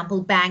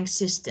example, bank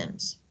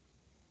systems.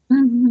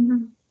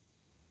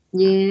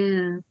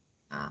 Yeah.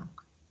 Uh,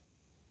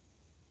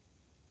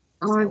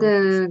 Or so,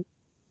 the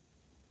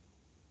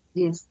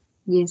yes,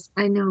 yes,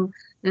 I know.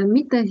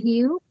 Mr.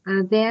 Hill,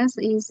 there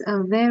is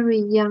a very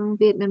young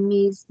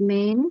Vietnamese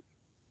man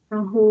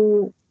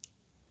who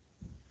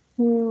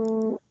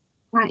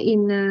are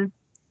in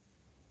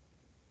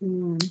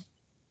mm,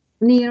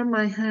 near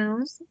my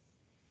house.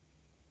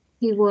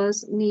 He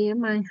was near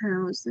my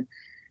house.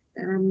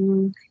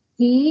 Um,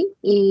 he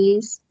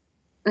is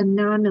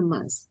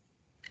anonymous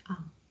uh,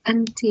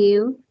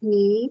 until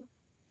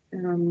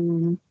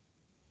um,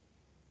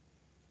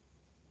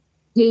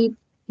 he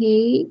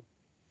he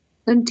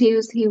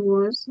until he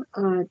was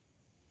a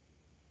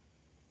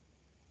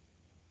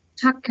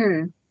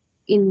hacker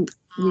in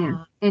yeah,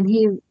 uh, and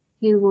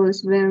he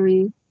was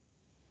very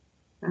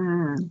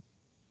uh,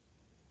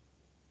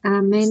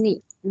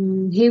 many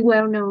he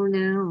well known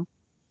now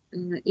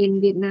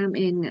in Vietnam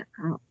and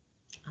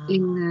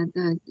in uh,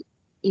 the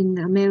in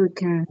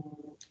America.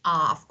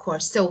 of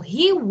course. So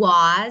he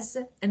was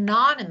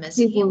anonymous.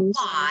 He He was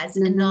was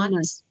anonymous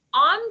anonymous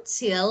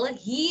until until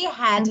he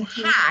had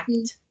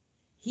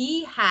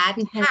he had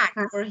hacked,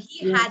 hacked. or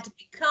he Yes, had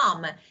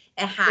become a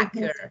he had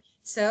hacker.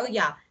 So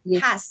yeah,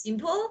 yes, past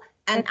simple,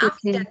 and that after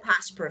became that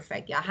past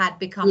perfect. Yeah, had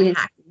become a yes.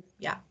 hacker.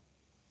 Yeah.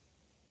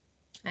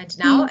 And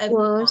now He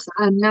everyone. was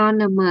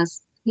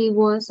anonymous. He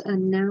was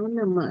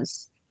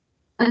anonymous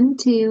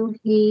until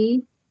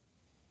he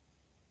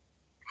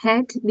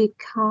had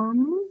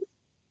become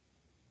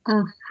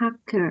a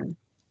hacker.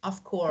 Of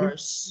Yeah.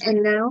 course.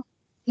 And now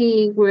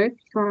he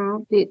worked for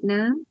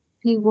Vietnam.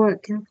 He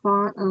worked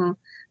for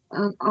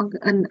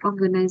an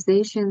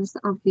organizations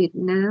of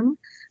Vietnam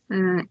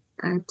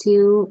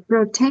to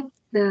protect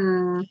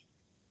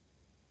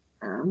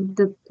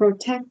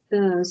protect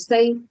the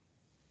safe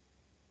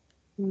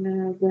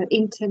the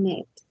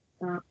internet.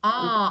 Uh,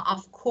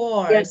 Of yeah,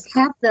 course.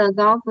 help the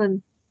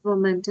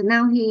government.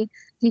 Now he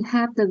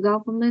helped the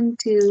government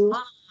to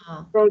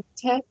Ah,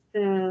 protect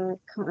the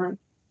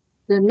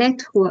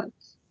network.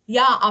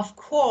 yeah, of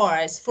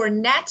course. For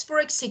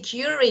network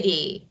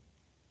security.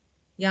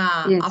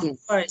 Yeah, Yes, of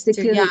yes. course. To yeah,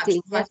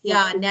 Security, network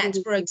yeah,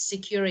 network security.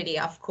 security,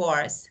 of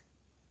course.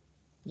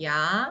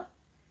 Yeah,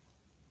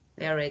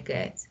 very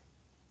good.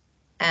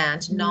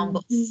 And number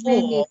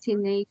Many four.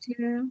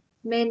 teenagers,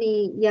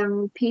 many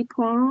young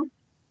people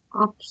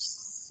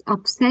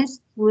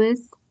obsessed with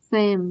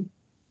fame.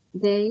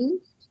 They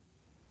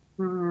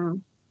uh,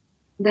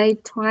 they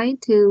try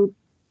to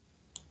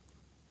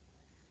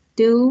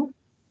do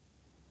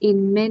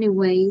in many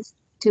ways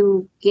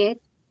to get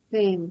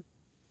fame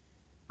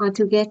or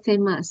to get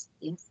famous.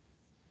 Yes,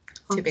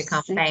 To become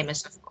obsessed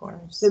famous, of to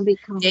course.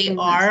 become They famous.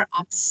 are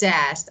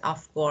obsessed,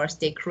 of course.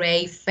 They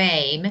crave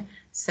fame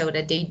so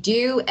that they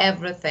do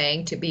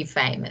everything to be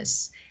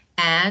famous.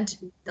 And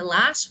the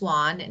last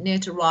one,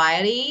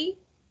 notoriety.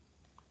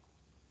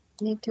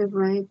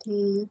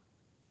 Notoriety.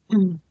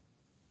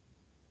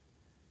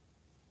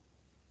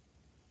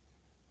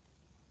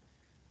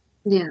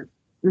 Yeah.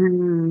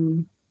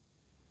 Mm,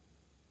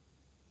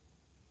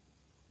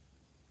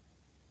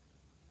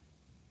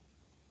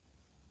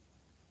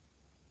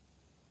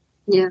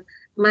 yeah.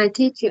 My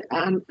teacher,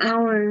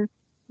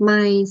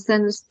 my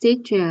son's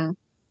teacher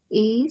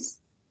is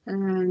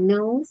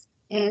known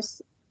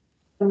as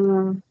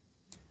uh,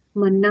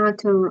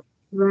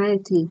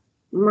 monotoriety,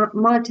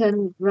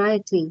 modern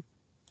variety.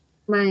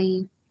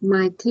 My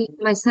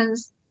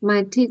son's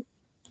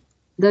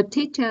the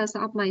teachers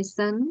of my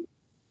son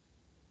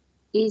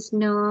is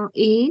no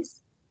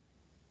is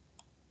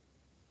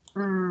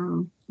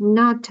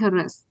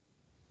notorious.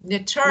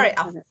 Notorious,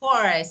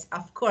 Notorious.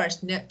 of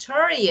course,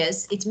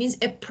 notorious. It means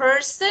a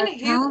person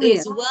who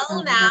is Notorious.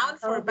 well known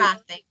for Notorious.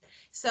 bad things.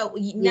 So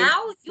Yes.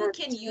 now you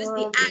can use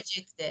the Notorious.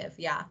 adjective,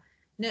 yeah.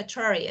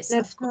 Notorious,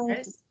 of Notorious.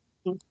 course.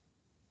 Yes.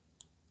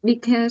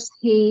 Because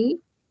he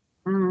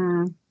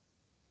uh,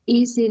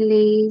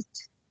 easily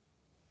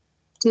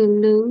to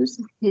lose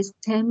his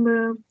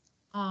temper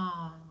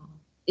Oh,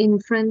 in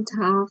front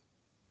of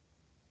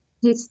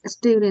his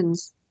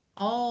students.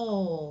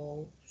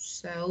 Oh,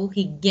 so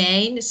he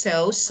gained,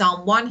 so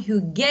someone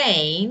who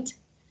gained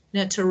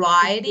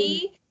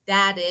notoriety,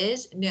 that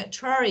is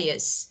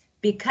notorious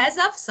because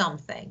of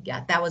something.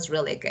 Yeah, that was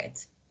really good.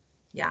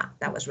 Yeah,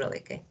 that was really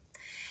good.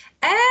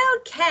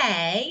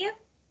 Okay.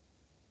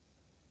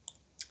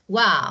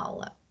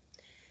 Well,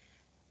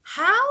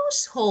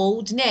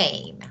 household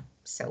name.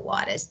 So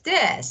what is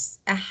this?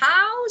 A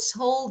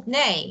household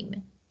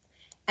name.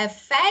 A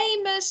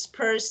famous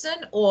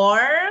person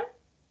or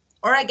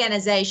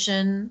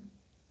organization.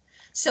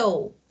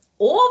 So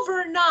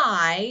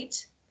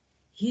overnight,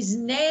 his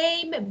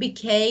name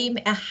became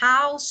a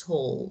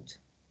household.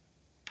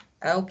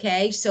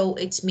 Okay, so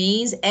it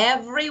means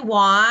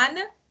everyone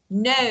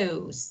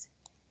knows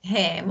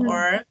him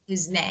or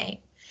his name.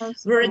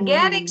 We're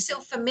getting Household. so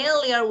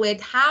familiar with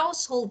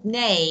household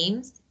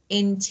names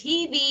in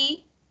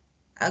TV,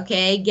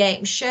 okay,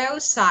 game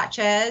shows such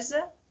as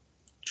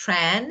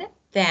Tran,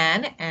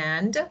 Then,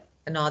 and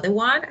another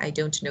one. I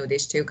don't know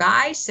these two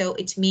guys. So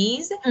it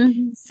means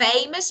Mhm.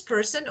 famous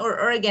person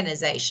or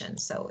organization.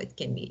 So it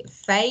can be a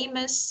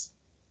famous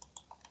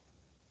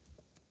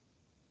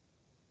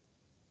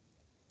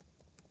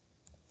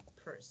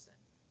person.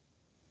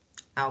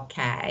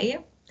 Okay.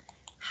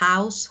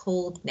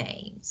 Household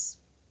names.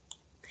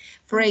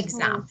 For Household.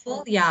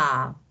 example,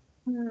 yeah,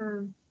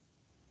 Hmm.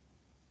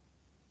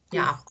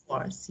 yeah, of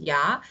course,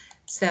 yeah.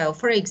 So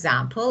for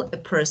example, a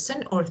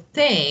person or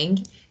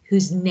thing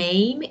whose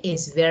name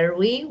is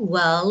very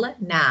well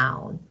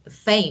known, a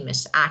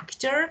famous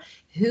actor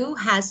who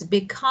has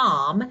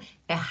become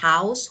a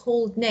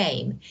household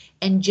name.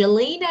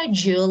 Angelina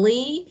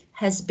Jolie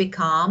has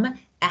become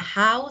a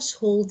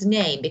household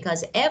name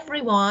because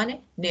everyone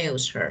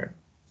knows her.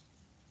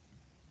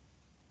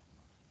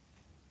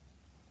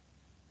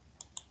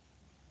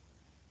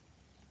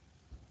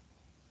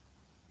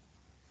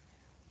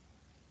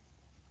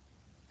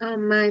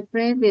 My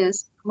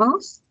previous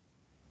boss,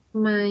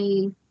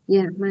 my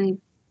yeah,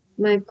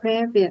 my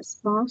previous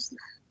boss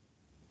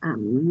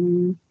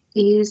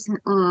is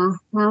a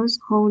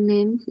household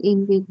name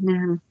in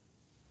Vietnam.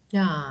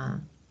 Yeah.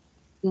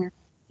 Yeah,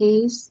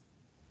 he's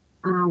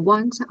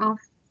one of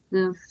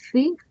the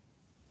fifth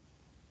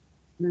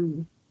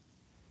um,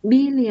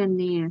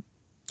 billionaire.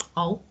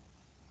 Oh,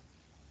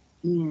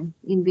 Yeah,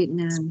 in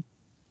Vietnam.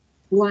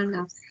 One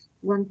of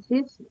one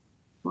fifth,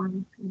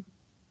 one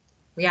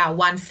yeah,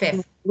 one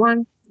fifth.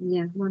 one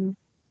yeah one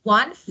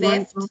One one of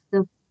fifth,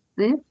 the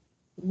fifth.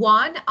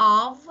 one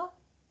of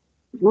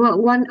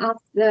One of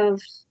the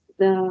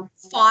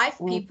five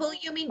uh, people,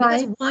 you mean?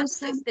 Because one 5%.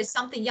 fifth is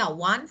something, yeah,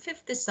 one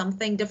fifth is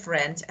something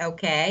different.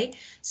 Okay.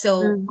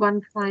 So,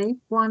 One five,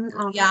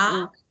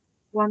 yeah.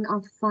 one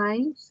of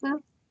five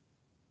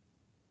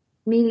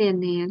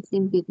millionaires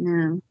in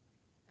Vietnam.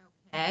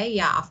 Okay.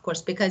 Yeah, of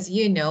course. Because,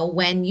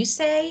 when you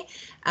say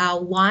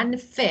one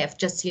fifth,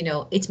 just,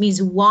 it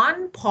means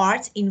one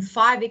part in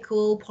five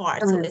equal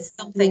parts. So it's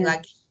something Yeah.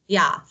 like,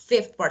 yeah,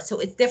 fifth part. So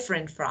it's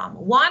different from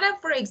one of,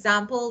 for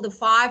example, the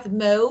five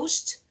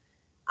most,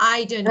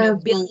 I don't know,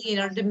 Okay. billion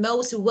or the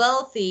most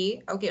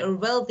wealthy, okay, or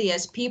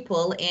wealthiest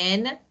people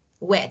in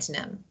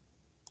Vietnam.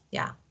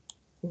 Yeah.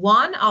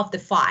 One of the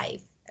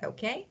five,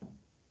 okay?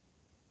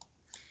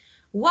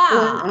 One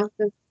Wow. of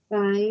the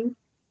five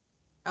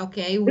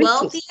Okay, richest,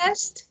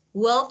 wealthiest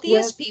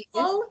wealthiest.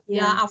 people.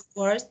 Yeah. Yeah, of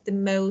course,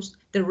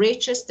 the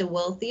richest, the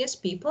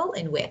wealthiest people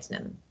in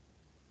Vietnam.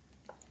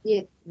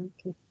 Yeah.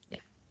 Okay. Yeah.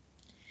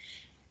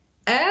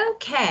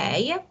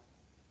 Okay,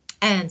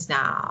 and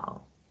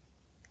now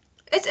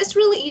it's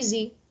really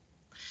easy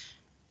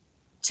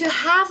to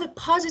have a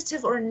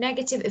positive or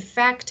negative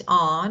effect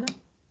on,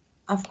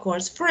 of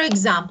course, for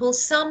example,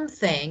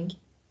 something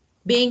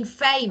being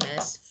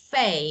famous,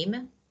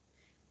 fame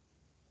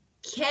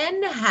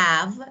can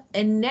have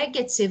a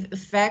negative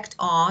effect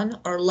on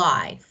our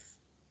life.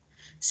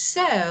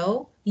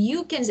 So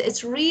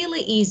it's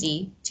really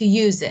easy to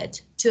use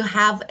it to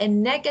have a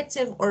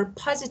negative or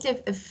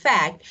positive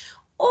effect,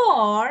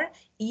 or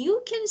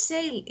you can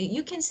say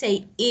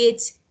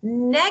it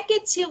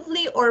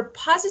negatively or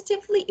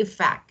positively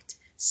affect.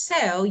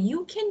 So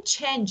you can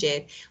change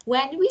it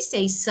when we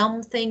say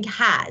something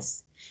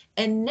has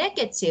a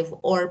negative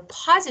or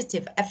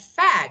positive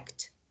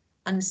effect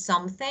on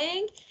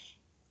something.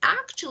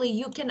 Actually,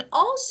 you can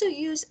also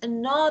use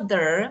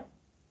another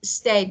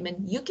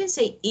statement. You can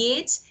say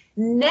it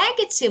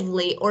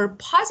negatively or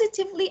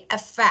positively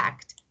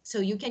affect. So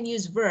you can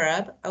use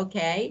verb,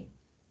 okay?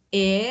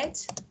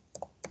 It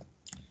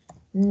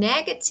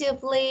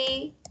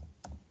negatively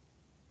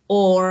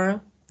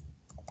or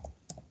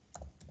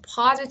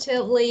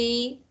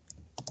positively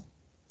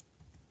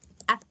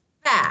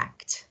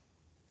affect,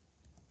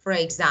 for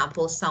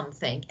example,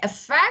 something.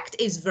 Affect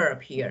is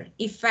verb here.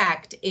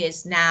 Effect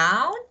is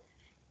noun.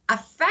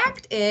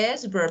 Affect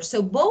is verb.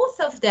 So both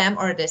of them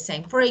are the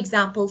same. For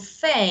example,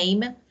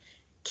 fame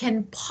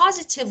can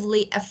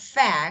positively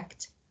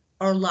affect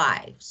our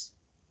lives.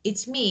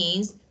 It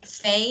means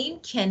fame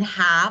can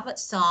have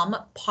some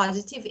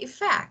positive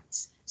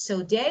effects.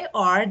 So they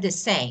are the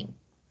same.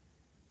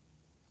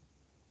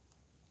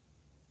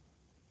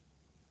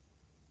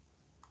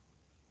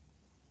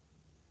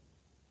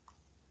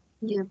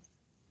 Yeah.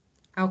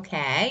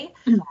 Okay.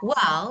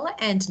 Well,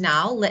 and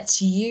now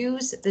let's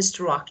use the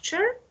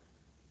structure.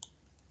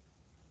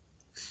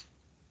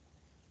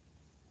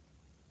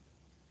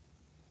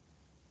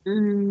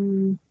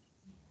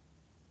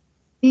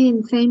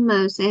 Being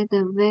famous at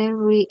a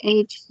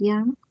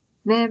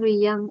very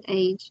young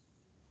age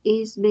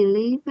is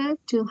believed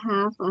to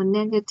have a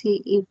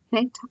negative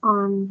effect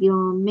on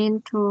your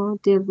mental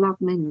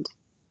development.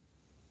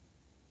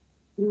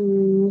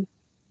 Mm,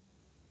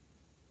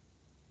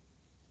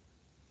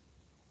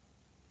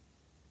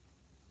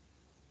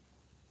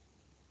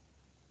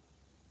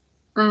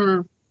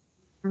 ah,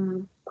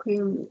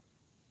 query.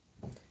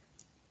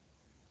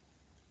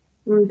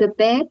 The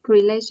bad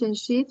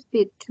relationship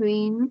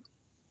between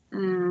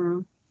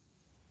uh,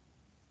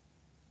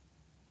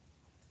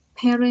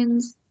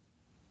 parents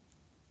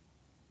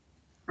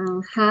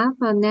have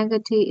a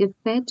negative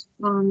effect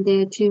on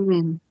their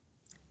children.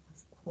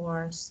 Of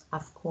course.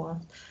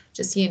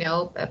 Just,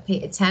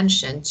 pay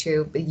attention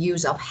to the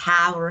use of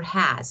have or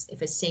has.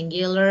 If it's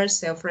singular,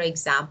 so for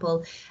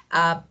example,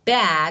 a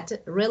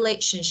bad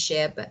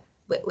relationship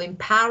between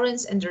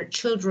parents and their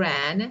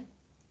children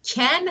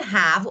can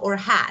have or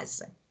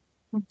has.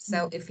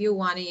 So if you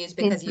want to use,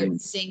 because you're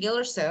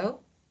singular, so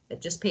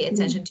just pay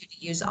attention to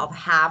the use of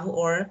have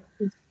or.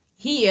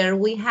 Here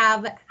we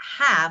have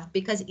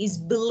because it's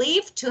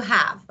believed to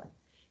have.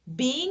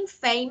 Being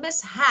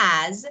famous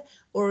has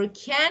or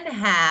can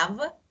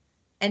have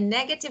a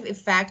negative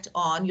effect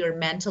on your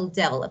mental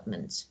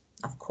development,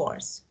 of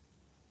course.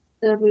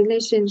 The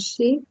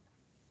relationship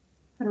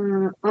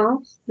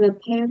of the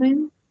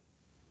parent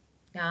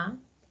Yeah.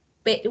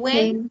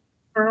 Between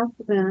have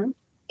the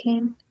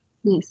can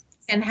yes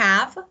can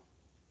have,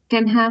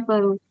 can have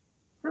a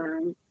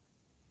um,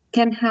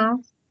 can have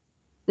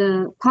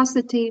the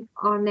positive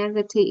or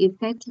negative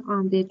effect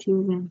on their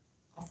children.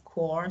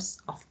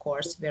 of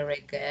course,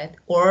 very good.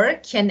 Or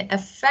can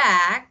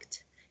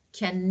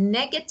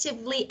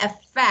negatively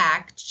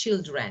affect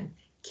children.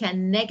 Can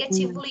Mm,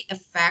 negatively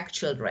affect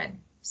children.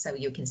 So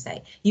you can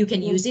say, you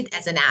can yes, use it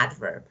as an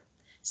adverb.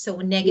 So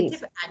yes.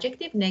 negative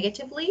adjective,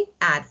 negatively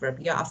adverb.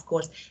 Yeah, of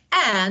course.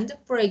 And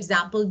for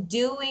example,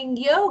 doing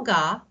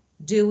yoga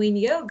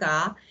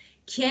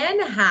can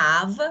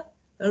have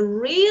a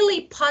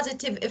really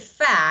positive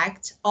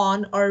effect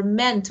on our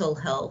mental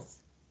health,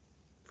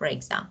 for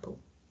example.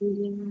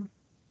 Yeah.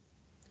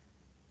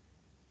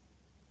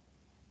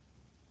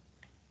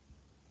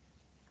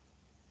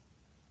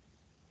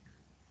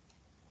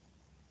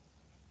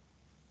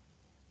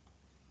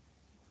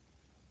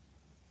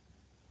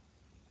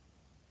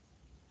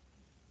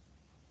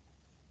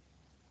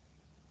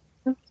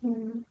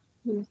 Okay.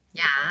 Yes.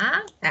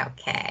 Yeah,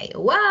 okay.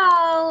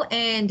 Well,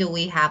 and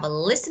we have a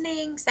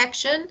listening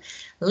section.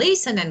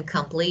 Listen and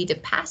complete the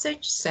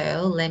passage.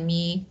 So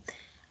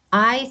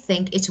I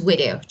think it's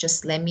video.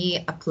 Just let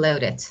me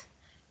upload it.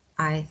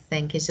 I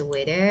think it's a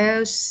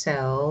video,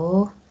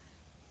 so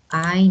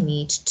I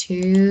need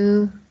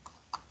to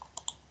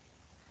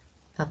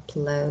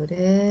upload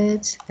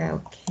it.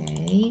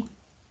 Okay.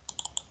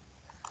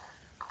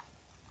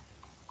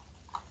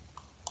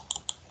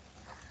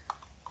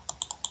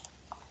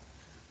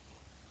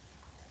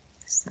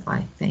 So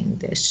I think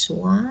this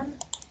one.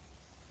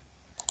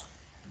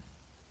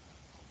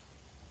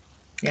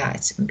 Yeah,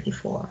 it's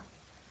MP4.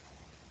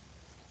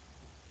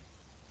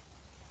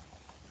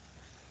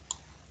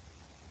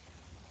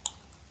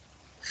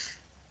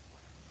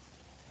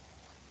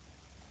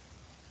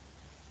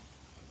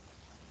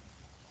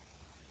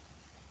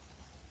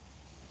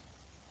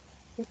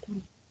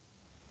 Okay.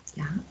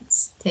 Yeah, it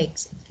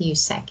takes a few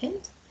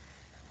seconds.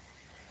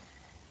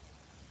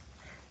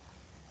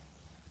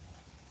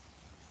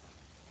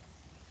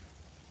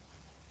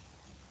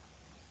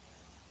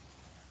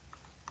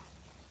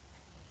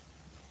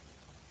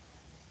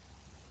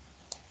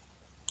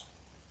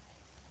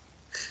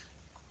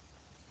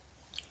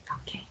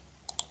 Okay.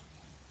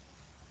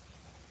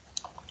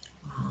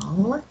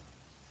 Well,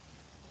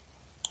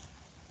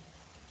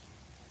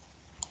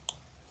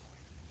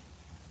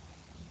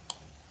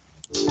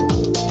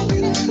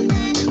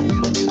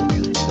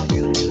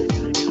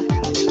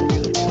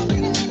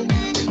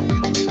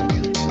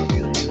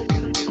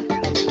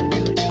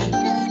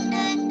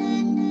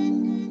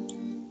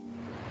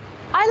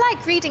 I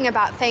like reading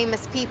about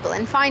famous people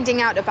and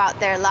finding out about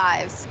their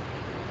lives.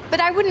 But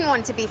I wouldn't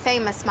want to be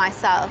famous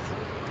myself.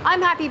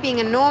 I'm happy being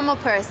a normal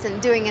person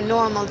doing a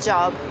normal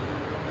job.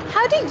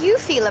 How do you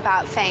feel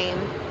about fame?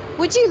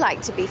 Would you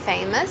like to be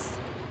famous?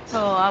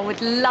 Oh, I would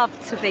love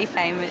to be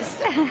famous.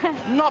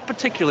 Not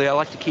particularly. I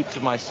like to keep to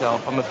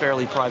myself. I'm a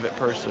fairly private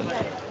person.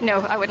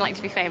 No, I wouldn't like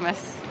to be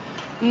famous.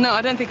 No,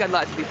 I don't think I'd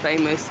like to be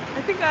famous.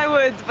 I think I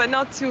would, but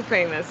not too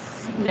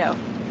famous. No.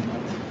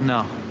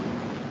 No.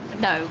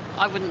 No,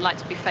 I wouldn't like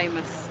to be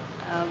famous.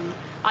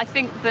 I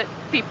think that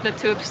people are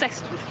too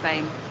obsessed with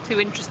fame, too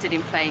interested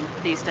in fame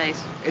these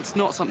days. It's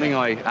not something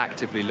I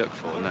actively look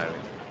for, no.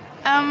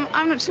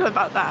 I'm not sure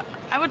about that.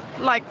 I would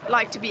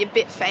like to be a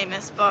bit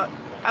famous, but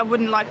I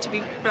wouldn't like to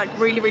be like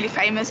really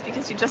famous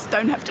because you just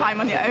don't have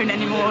time on your own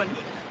anymore. And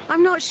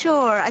I'm not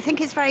sure. I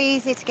think it's very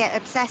easy to get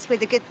obsessed with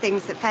the good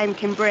things that fame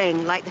can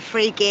bring, like the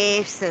free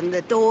gifts and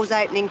the doors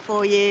opening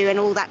for you and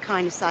all that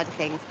kind of side of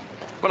things.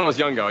 When I was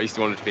younger, I used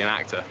to want to be an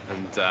actor,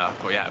 and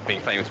well, yeah,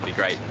 being famous would be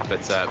great.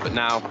 But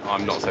now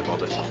I'm not so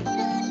bothered.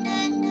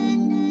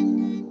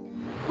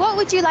 What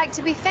would you like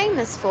to be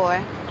famous for?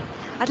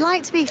 I'd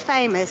like to be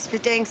famous for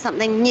doing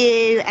something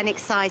new and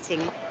exciting.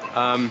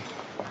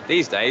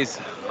 These days,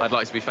 I'd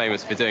like to be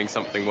famous for doing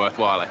something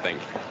worthwhile, I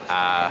think,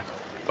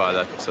 by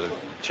the sort of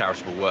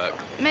charitable work.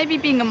 Maybe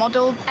being a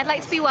model. I'd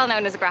like to be well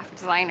known as a graphic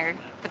designer,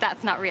 but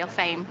that's not real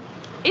fame.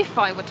 If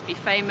I were to be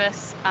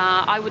famous,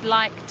 I would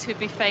like to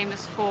be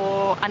famous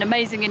for an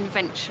amazing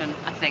invention,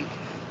 I think,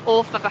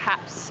 or for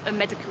perhaps a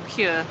medical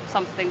cure,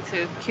 something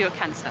to cure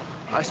cancer.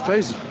 I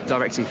suppose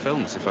directing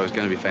films, if I was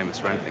going to be famous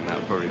for anything, that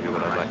would probably be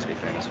what I'd like to be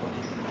famous for.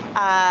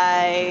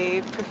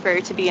 I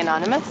prefer to be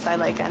anonymous. I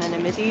like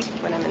anonymity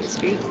when I'm in the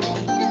street.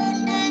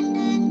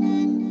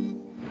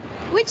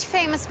 Which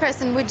famous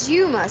person would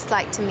you most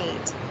like to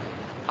meet?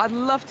 I'd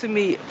love to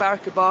meet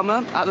Barack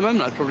Obama. At the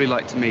moment, I'd probably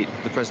like to meet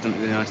the President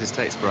of the United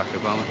States, Barack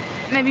Obama.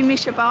 Maybe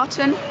Misha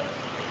Barton,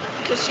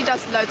 because she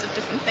does loads of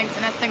different things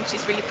and I think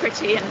she's really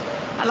pretty and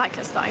I like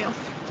her style.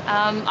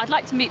 I'd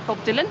like to meet Bob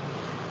Dylan.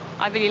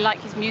 I really like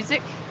his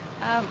music.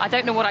 I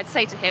don't know what I'd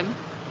say to him,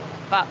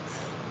 but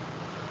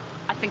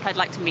I think I'd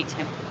like to meet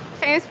him.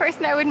 Famous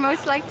person I would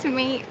most like to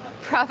meet?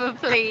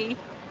 Probably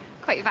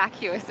quite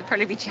vacuous. It'd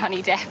probably be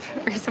Johnny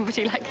Depp or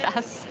somebody like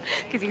that,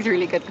 because he's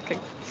really good looking.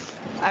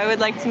 I would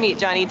like to meet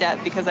Johnny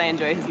Depp because I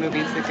enjoy his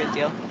movies a good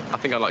deal. I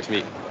think I'd like to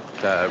meet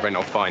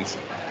Reynold Fiennes,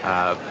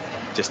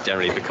 just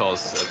generally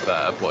because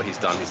of what he's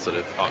done, his sort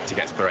of Arctic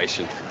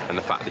exploration, and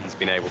the fact that he's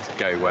been able to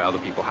go where other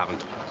people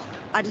haven't.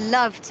 I'd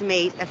love to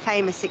meet a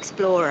famous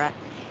explorer.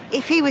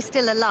 If he was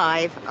still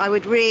alive, I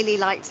would really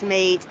like to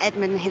meet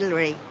Edmund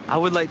Hillary. I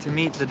would like to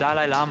meet the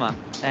Dalai Lama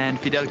and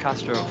Fidel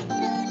Castro.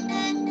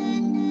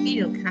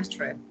 Fidel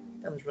Castro,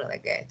 that was really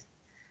good.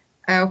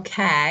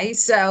 Okay,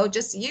 so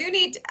just you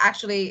need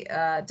actually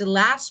the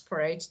last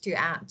part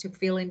to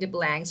fill in the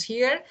blanks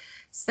here.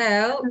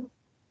 So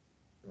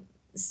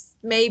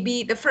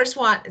maybe the first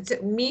one, it's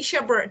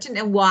Misha Barton,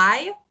 and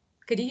why?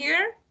 Could you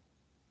hear?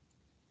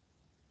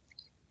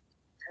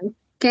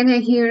 Can I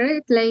hear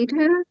it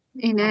later?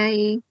 And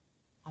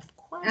Of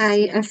course.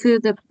 I fill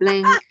the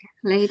blank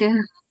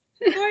later.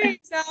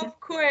 Of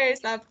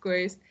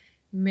course.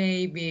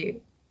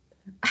 Maybe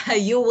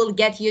you will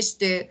get used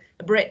to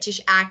a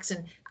British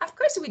accent. Of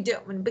course we do,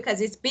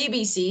 because it's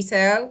BBC,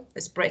 so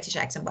it's British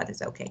accent, but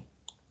it's okay.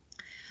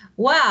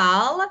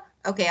 Well,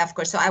 okay, of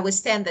course. So I will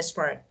send this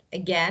for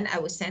again. I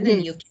will send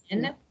and you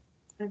can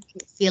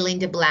fill in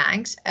the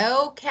blanks.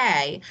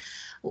 Okay.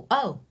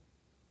 Oh,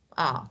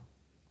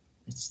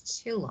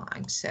 it's too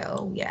long.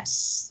 So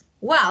yes.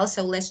 Well,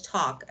 so let's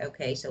talk.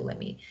 Okay, so let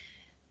me.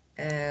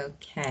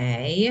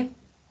 Okay.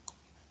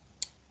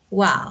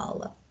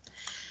 Well.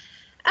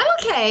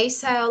 Okay,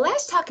 so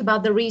let's talk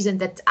about the reason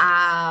that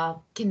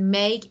can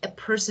make a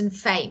person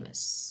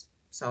famous.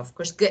 So of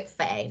course, good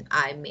fame,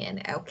 I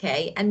mean,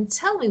 okay. And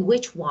tell me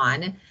which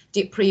one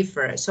do you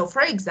prefer? So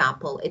for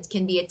example, it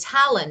can be a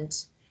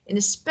talent in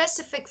a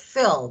specific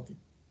field,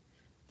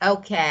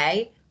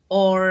 okay,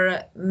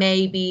 or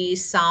maybe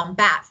some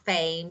bad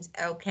fames,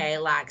 okay,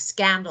 like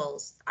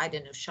scandals, I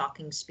don't know,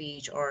 shocking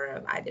speech,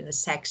 or I don't know,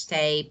 sex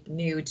tape,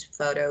 nude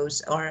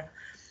photos, or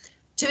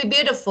to be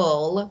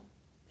beautiful,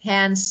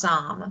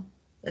 handsome,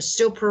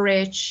 super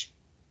rich,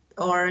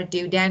 or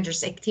do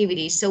dangerous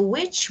activities. So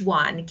which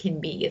one can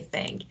be, you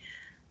think,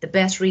 the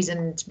best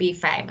reason to be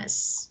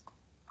famous?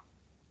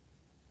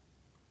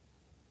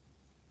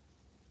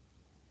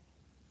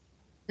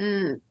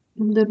 The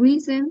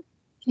reason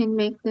can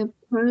make the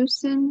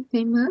person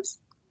famous.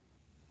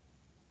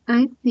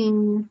 I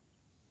think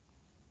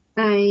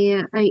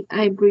I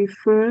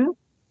prefer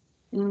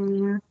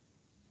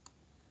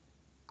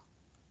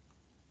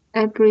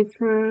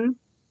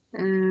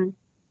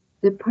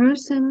the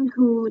person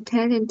who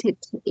talented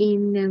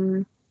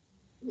in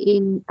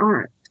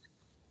art.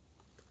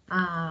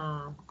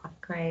 Of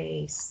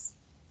course.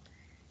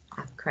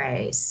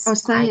 Or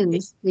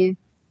science, yeah.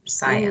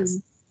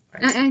 Science.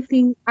 I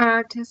think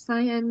art,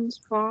 science,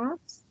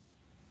 sports.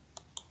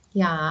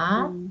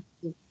 Yeah,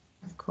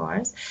 of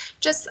course.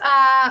 Just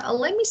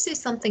let me say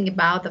something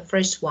about the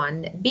first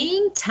one.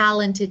 Being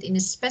talented in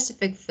a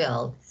specific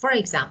field. For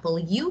example,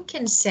 you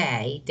can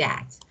say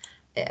that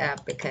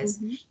because,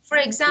 for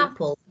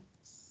example,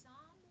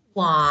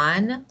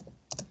 someone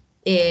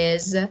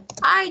is,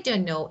 I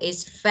don't know,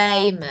 is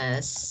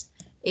famous,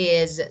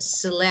 is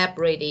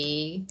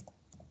celebrity,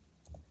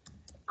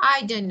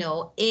 I don't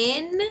know,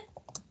 in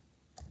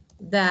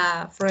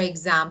the, for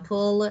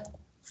example,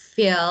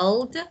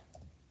 field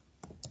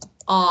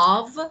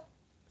of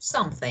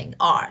something,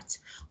 art,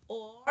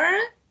 or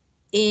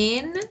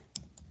in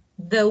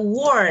the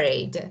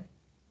word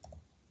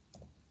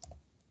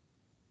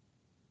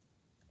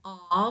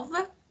of,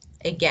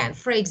 again,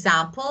 for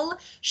example,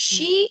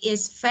 she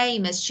is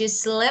famous, she's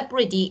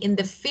celebrity in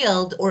the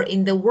field or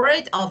in the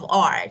word of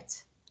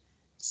art.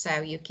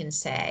 So you can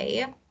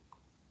say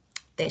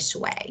this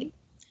way.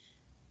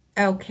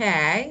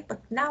 Okay, but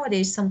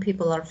nowadays some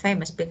people are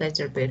famous because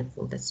they're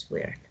beautiful. That's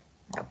weird.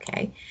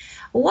 Okay,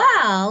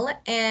 well,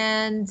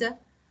 and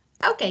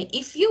okay,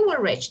 if you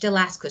were rich, the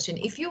last question,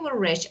 if you were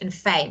rich and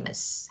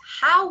famous,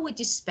 how would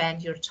you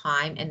spend your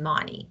time and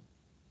money?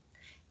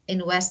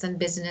 Invest in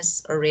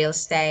business or real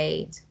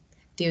estate,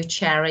 do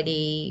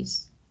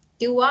charities,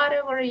 do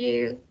whatever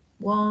you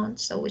want.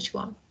 So which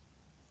one?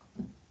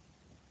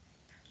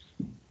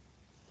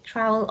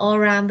 Travel all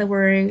around the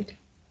world.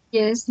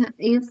 Yes,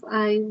 if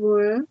I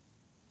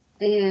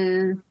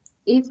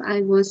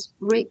was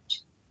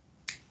rich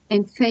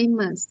and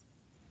famous,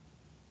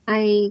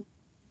 I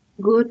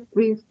would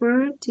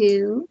prefer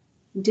to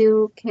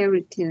do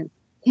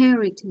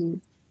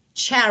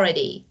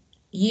Charity.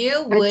 You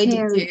a would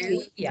charity.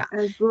 do, yeah.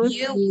 I would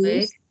You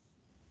would, use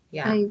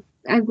yeah.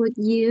 I would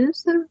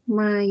use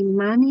my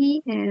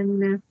money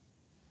and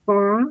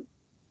for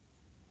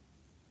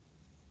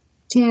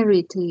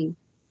charity.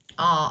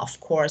 Ah, of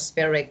course,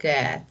 very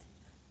good.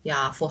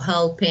 Yeah, for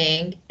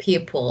helping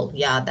people.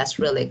 Yeah, that's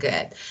really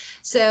good.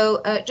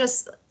 So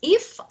just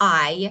if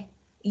I,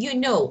 you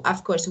know,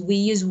 of course, we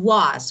use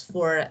was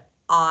for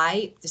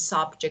I, the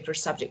subject or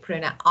subject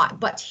pronoun I,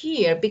 but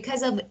here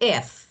because of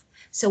if.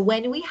 So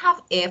when we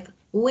have if,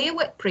 we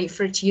would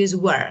prefer to use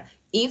were.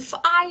 If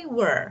I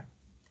were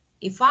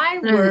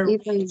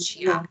rich,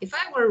 yeah, if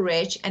I were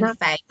rich and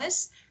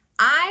famous,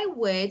 I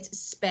would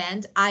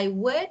spend,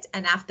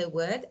 and after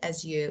would,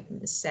 as you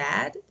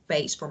said,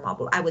 base for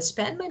mobile, I would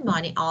spend my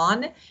money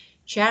on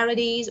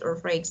charities or,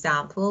 for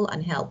example,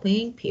 on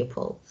helping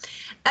people.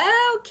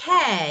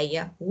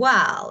 Okay,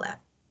 well,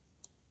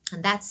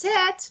 and that's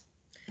it.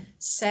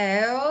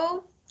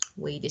 So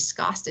we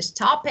discussed this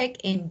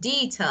topic in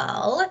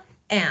detail,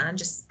 and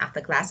just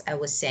after class, I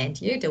will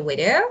send you the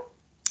video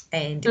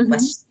and the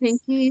questions.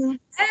 Thank you.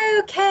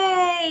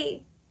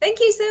 Okay. Thank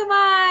you so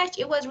much.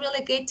 It was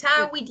really good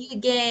time with you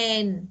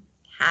again.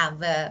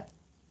 Have a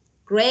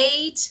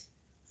great,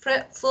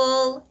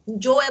 fruitful,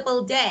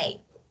 enjoyable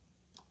day.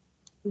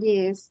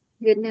 Yes.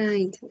 Good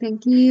night.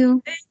 Thank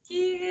you. Thank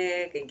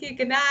you. Thank you.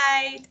 Good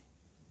night.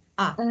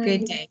 Ah,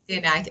 good day.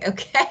 Good night.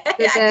 Okay.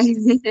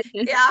 Good day.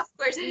 Yeah, of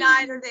course,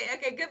 night or day.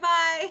 Okay,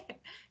 goodbye.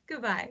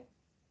 Goodbye.